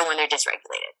take data when they're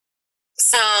dysregulated.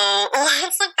 So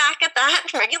let's look back at that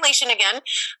regulation again.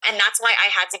 And that's why I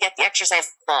had to get the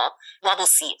exercise ball, wobble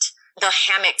seat, the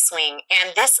hammock swing.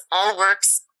 And this all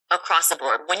works across the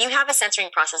board. When you have a sensory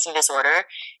processing disorder,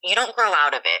 you don't grow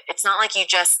out of it. It's not like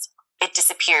it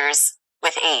disappears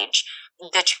with age.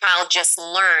 The child just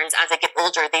learns as they get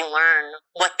older, they learn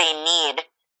what they need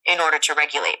in order to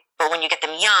regulate. But when you get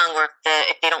them young, or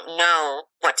if they don't know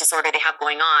what disorder they have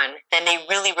going on, then they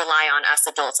really rely on us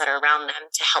adults that are around them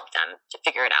to help them to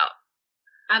figure it out.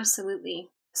 Absolutely.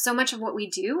 So much of what we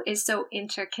do is so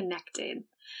interconnected.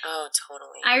 Oh,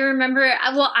 totally. I remember,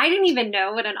 I didn't even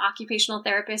know what an occupational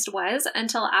therapist was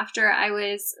until after I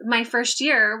was my first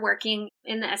year working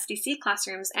in the SDC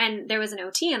classrooms, and there was an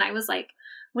OT, and I was like,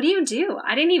 what do you do?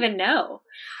 I didn't even know.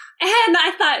 And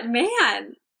I thought,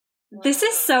 man, this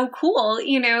is so cool,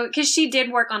 because she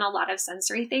did work on a lot of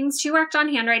sensory things. She worked on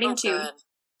handwriting too,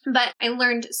 but I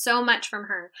learned so much from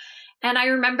her. And I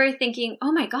remember thinking,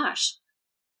 oh my gosh,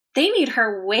 they need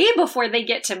her way before they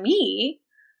get to me.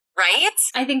 Right?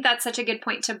 I think that's such a good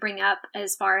point to bring up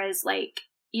as far as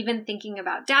even thinking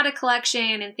about data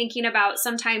collection and thinking about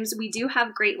sometimes we do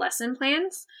have great lesson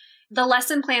plans. The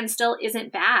lesson plan still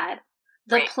isn't bad.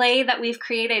 The play that we've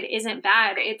created isn't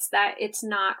bad. It's that it's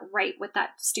not right what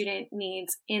that student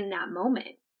needs in that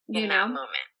moment. In that moment.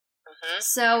 Mm-hmm.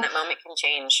 So and that moment can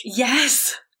change.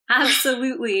 Yes,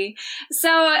 absolutely.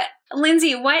 So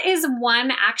Lindsey, what is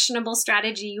one actionable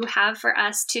strategy you have for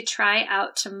us to try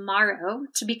out tomorrow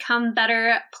to become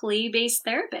better play-based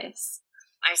therapists?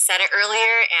 I said it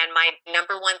earlier, and my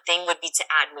number one thing would be to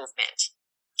add movement.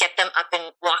 Get them up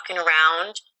and walking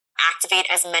around. Activate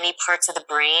as many parts of the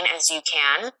brain as you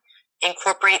can.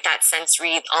 Incorporate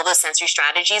all those sensory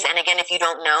strategies. And again, if you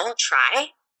don't know,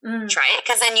 try it.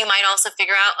 Because then you might also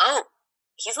figure out, oh,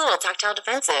 he's a little tactile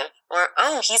defensive, or,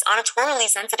 oh, he's auditorily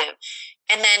sensitive.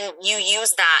 And then you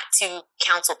use that to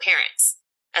counsel parents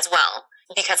as well.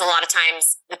 Because a lot of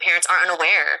times the parents are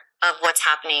unaware of what's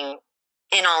happening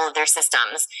in all of their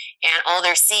systems. And all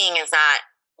they're seeing is that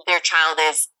their child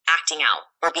is acting out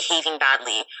or behaving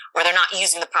badly, or they're not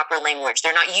using the proper language.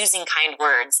 They're not using kind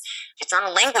words. It's not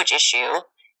a language issue.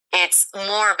 It's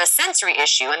more of a sensory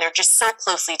issue, and they're just so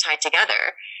closely tied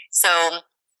together. So,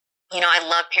 I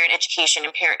love parent education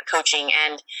and parent coaching,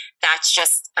 and that's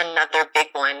just another big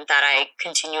one that I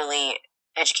continually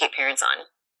educate parents on.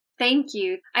 Thank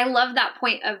you. I love that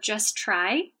point of just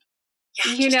try.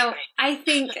 Yeah, I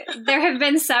think there have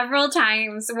been several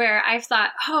times where I've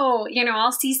thought,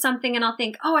 I'll see something and I'll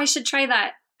think, oh, I should try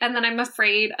that. And then I'm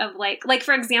afraid of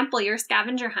for example, your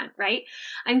scavenger hunt, right?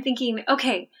 I'm thinking,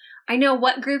 okay, I know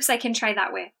what groups I can try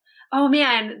that with. Oh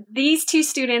man, these two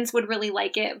students would really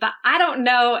like it, but I don't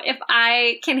know if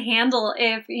I can handle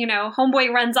if, homeboy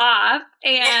runs off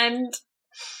and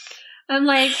I'm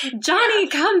like, Johnny,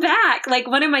 come back.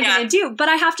 What am I going to do? But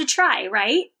I have to try,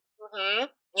 right? Mm-hmm.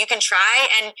 You can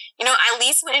try, and at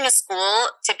least in a school,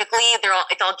 typically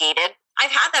it's all gated.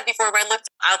 I've had that before where I looked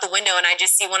out the window and I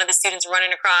just see one of the students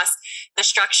running across the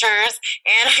structures,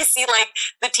 and I see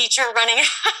the teacher running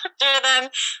after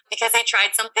them because they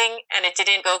tried something and it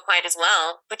didn't go quite as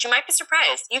well. But you might be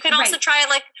surprised. You can also try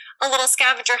a little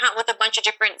scavenger hunt with a bunch of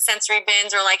different sensory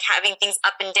bins, or having things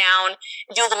up and down,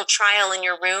 and do a little trial in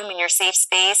your room, in your safe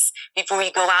space, before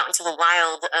you go out into the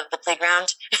wild of the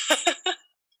playground.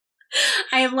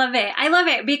 I love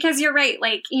it because you're right.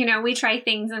 We try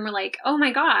things and we're like, oh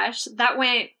my gosh, that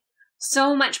went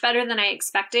so much better than I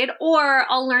expected. Or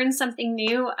I'll learn something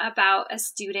new about a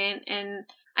student, and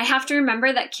I have to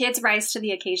remember that kids rise to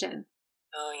the occasion.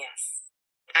 Oh, yes.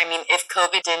 I mean, if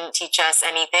COVID didn't teach us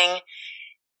anything,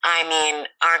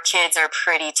 our kids are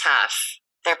pretty tough.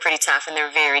 They're pretty tough, and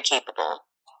they're very capable.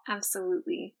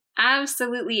 Absolutely.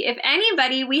 Absolutely. If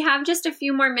anybody, we have just a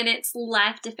few more minutes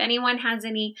left. If anyone has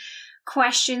any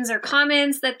questions or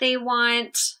comments that they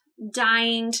want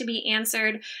dying to be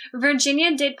answered,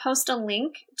 Virginia did post a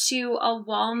link to a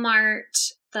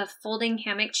Walmart, the folding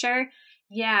hammock chair.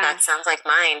 Yeah. That sounds like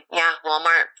mine. Yeah.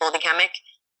 Walmart folding hammock.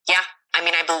 Yeah.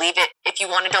 I believe it. If you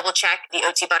want to double check, the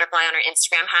OT Butterfly on her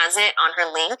Instagram has it on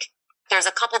her link. There's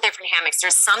a couple different hammocks.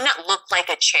 There's some that look like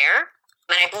a chair.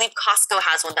 And I believe Costco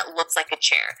has one that looks like a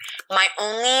chair. My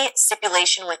only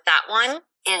stipulation with that one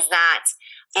is that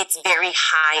it's very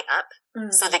high up.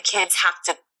 Mm-hmm. So the kids have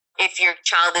to, if your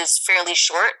child is fairly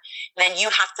short, then you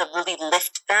have to really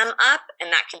lift them up,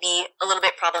 and that can be a little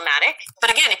bit problematic.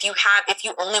 But again, if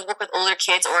you only work with older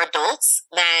kids or adults,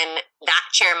 then that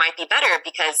chair might be better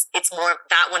because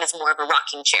that one is more of a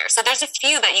rocking chair. So there's a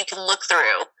few that you can look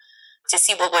through to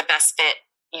see what would best fit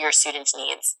your students'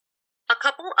 needs. A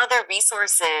couple other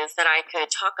resources that I could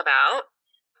talk about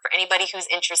for anybody who's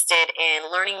interested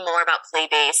in learning more about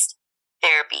play-based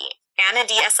therapy. Anna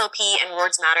D. SLP and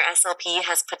Words Matter SLP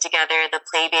has put together the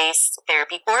play-based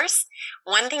therapy course.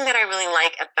 One thing that I really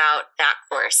like about that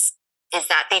course is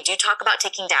that they do talk about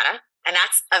taking data, and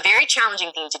that's a very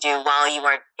challenging thing to do while you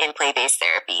are in play-based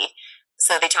therapy.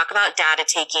 So they talk about data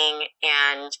taking,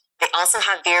 and they also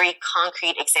have very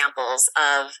concrete examples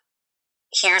of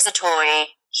here's a toy,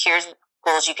 here's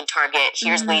goals you can target,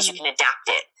 here's ways you can adapt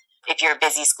it. If you're a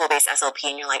busy school-based SLP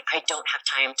and you're like, I don't have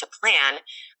time to plan,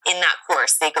 in that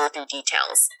course, they go through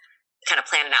details, kind of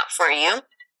plan it out for you.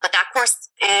 But that course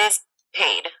is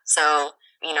paid. So,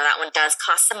 that one does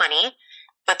cost some money,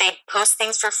 but they post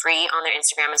things for free on their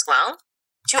Instagram as well.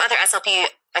 Two other SLP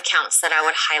accounts that I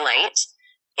would highlight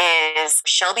is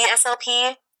Shelby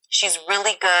SLP. She's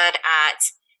really good at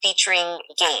featuring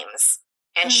games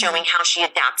and showing how she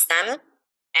adapts them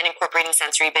and incorporating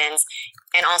sensory bins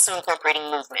and also incorporating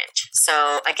movement.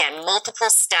 So again, multiple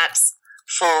steps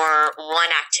for one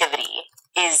activity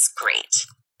is great.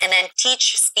 And then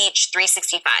Teach Speech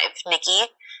 365,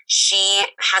 Nikki, she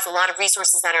has a lot of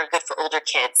resources that are good for older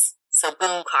kids. So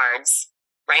boom cards,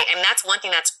 right? And that's one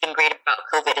thing that's been great about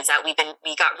COVID is that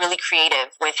we got really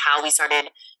creative with how we started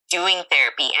doing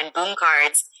therapy, and boom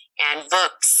cards and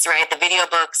books, right? The video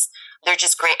books, they're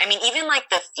just great. I mean, even like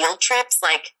the field trips,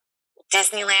 like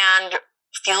Disneyland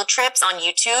field trips on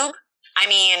YouTube. I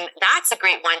mean, that's a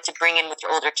great one to bring in with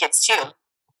your older kids too.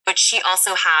 But she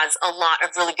also has a lot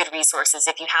of really good resources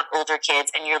if you have older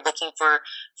kids and you're looking for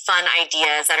fun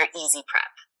ideas that are easy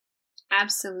prep.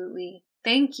 Absolutely.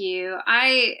 Thank you.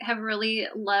 I have really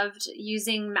loved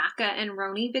using Macca and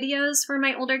Roni videos for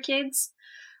my older kids.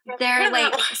 They're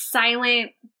like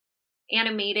silent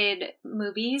animated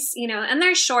movies, you know, and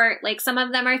they're short. Like some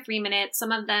of them are 3 minutes,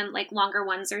 some of them like longer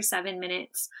ones are 7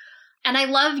 minutes. And I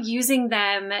love using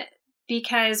them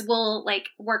because we'll like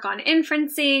work on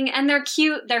inferencing, and they're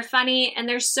cute, they're funny, and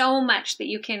there's so much that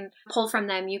you can pull from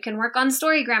them. You can work on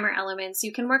story grammar elements,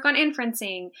 you can work on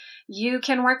inferencing, you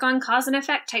can work on cause and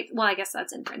effect type. Well, I guess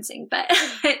that's inferencing, but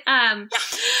and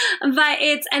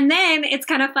then it's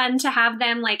kind of fun to have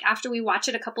them like after we watch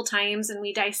it a couple times and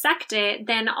we dissect it,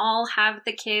 then I'll have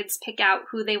the kids pick out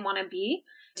who they want to be.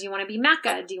 Do you want to be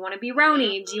Macca? Do you want to be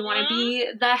Roni? Do you want to be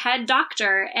the head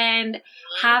doctor? And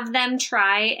have them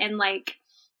try and like,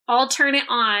 I'll turn it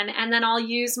on and then I'll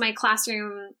use my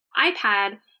classroom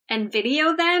iPad and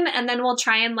video them. And then we'll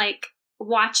try and like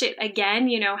watch it again,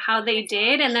 you know, how they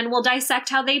did. And then we'll dissect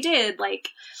how they did, like,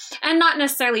 and not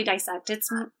necessarily dissect. It's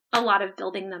a lot of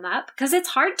building them up because it's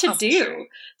hard to do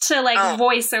to like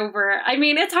voice over. I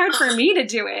mean, it's hard for me to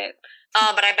do it.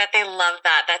 Oh, but I bet they love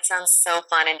that. That sounds so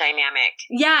fun and dynamic.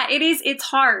 Yeah, it is. It's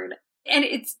hard. And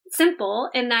it's simple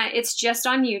in that it's just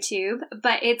on YouTube,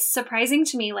 but it's surprising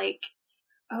to me like,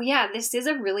 oh yeah, this is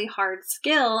a really hard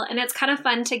skill. And it's kind of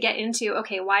fun to get into,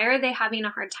 okay, why are they having a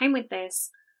hard time with this?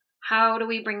 How do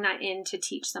we bring that in to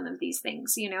teach some of these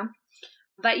things, you know?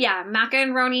 But yeah, Macca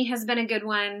and Roni has been a good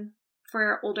one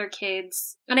for older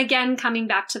kids. And again, coming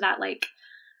back to that like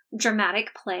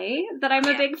dramatic play that I'm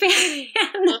a big fan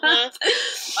of.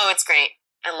 Oh, it's great.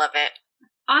 I love it.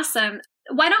 Awesome.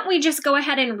 Why don't we just go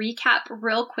ahead and recap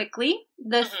real quickly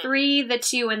the 3, the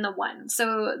 2, and the 1.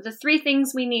 So the 3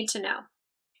 things we need to know.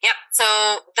 Yep.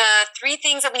 So the 3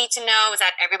 things that we need to know is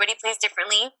that everybody plays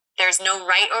differently. There's no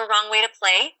right or wrong way to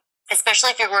play,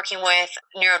 especially if you're working with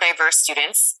neurodiverse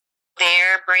students.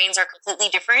 Their brains are completely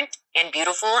different and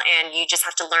beautiful, and you just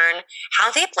have to learn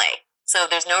how they play. So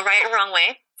there's no right or wrong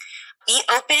way. Be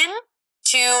open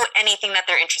to anything that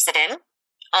they're interested in.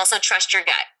 Also trust your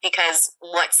gut, because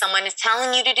what someone is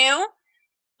telling you to do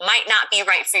might not be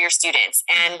right for your students.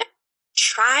 And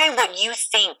try what you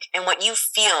think and what you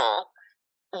feel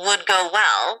would go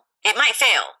well. It might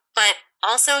fail, but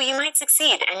also you might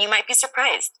succeed and you might be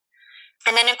surprised.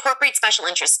 And then incorporate special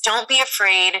interests. Don't be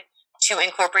afraid to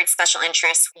incorporate special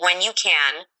interests when you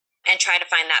can, and try to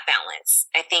find that balance.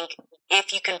 I think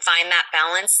if you can find that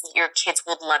balance, your kids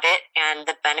will love it, and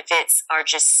the benefits are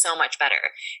just so much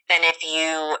better than if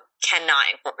you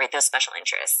cannot incorporate those special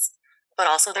interests. But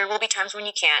also there will be times when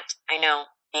you can't. I know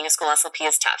being a school SLP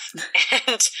is tough,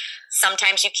 and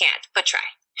sometimes you can't, but try.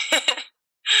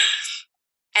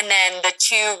 And then the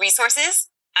 2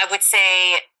 resources, I would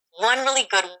say one really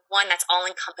good one that's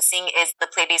all-encompassing is the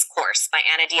Play-Based course by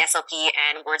Anna D. SLP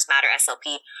and Words Matter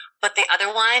SLP. But the other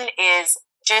one is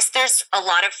just there's a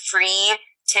lot of free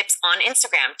tips on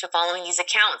Instagram to following these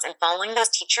accounts and following those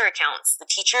teacher accounts. The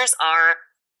teachers are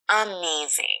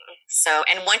amazing. So,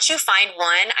 and once you find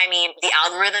one, I mean, the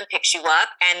algorithm picks you up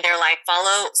and they're like,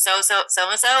 follow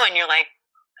so-and-so, and you're like,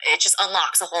 it just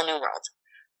unlocks a whole new world.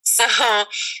 So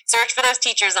search for those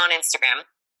teachers on Instagram.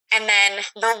 And then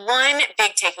the one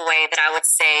big takeaway that I would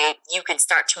say you can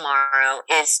start tomorrow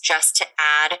is just to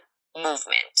add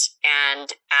movement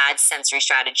and add sensory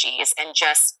strategies and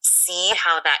just see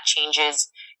how that changes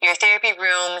your therapy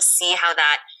room, see how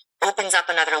that opens up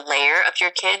another layer of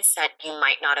your kids that you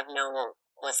might not have known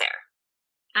was there.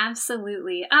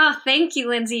 Absolutely. Oh, thank you,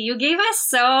 Lindsey. You gave us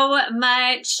so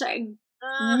much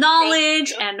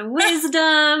knowledge and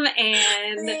wisdom,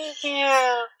 and thank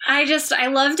you. I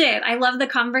loved it. I love the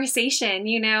conversation.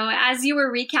 You know, as you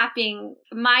were recapping,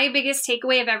 my biggest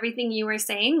takeaway of everything you were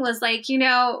saying was like, you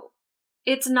know,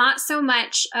 it's not so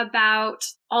much about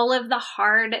all of the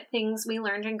hard things we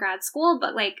learned in grad school,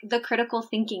 but like the critical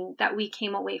thinking that we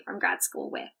came away from grad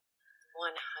school with.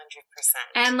 100%.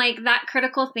 And like that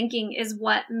critical thinking is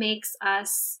what makes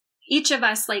us each of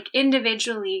us, like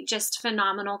individually, just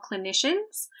phenomenal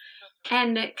clinicians.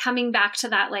 And coming back to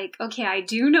that, like, okay, I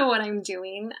do know what I'm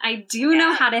doing. I do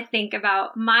know how to think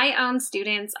about my own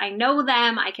students. I know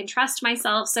them. I can trust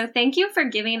myself. So thank you for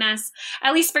giving us,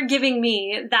 at least for giving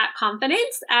me that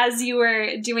confidence as you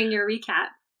were doing your recap.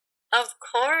 Of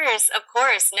course.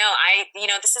 No,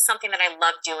 this is something that I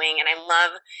love doing, and I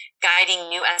love guiding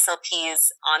new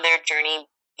SLPs on their journey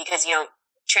because,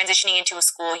 transitioning into a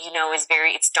school,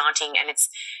 it's daunting and it's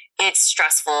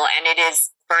stressful, and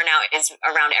burnout is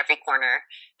around every corner,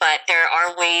 but there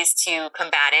are ways to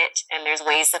combat it, and there's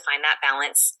ways to find that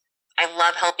balance. I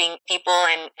love helping people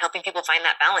find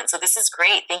that balance. So this is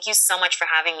great. Thank you so much for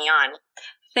having me on.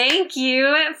 Thank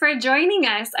you for joining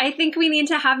us. I think we need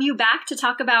to have you back to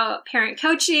talk about parent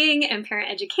coaching and parent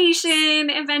education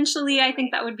eventually. I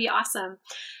think that would be awesome.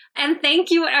 And thank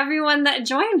you everyone that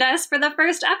joined us for the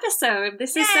first episode.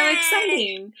 This is so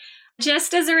exciting.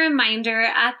 Just as a reminder,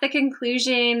 at the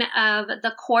conclusion of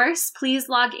the course, please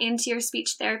log into your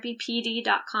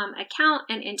speechtherapypd.com account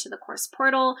and into the course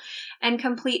portal and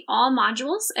complete all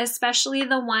modules, especially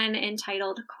the one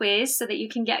entitled quiz, so that you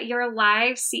can get your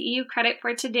live CEU credit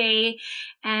for today.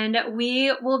 And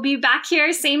we will be back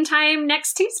here same time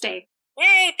next Tuesday.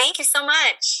 Yay! Thank you so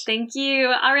much. Thank you.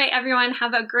 All right, everyone,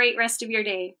 have a great rest of your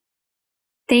day.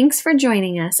 Thanks for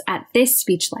joining us at This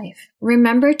Speech Life.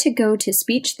 Remember to go to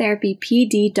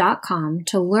speechtherapypd.com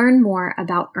to learn more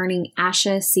about earning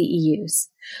ASHA CEUs.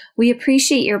 We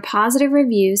appreciate your positive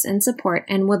reviews and support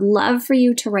and would love for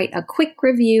you to write a quick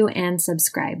review and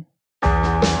subscribe.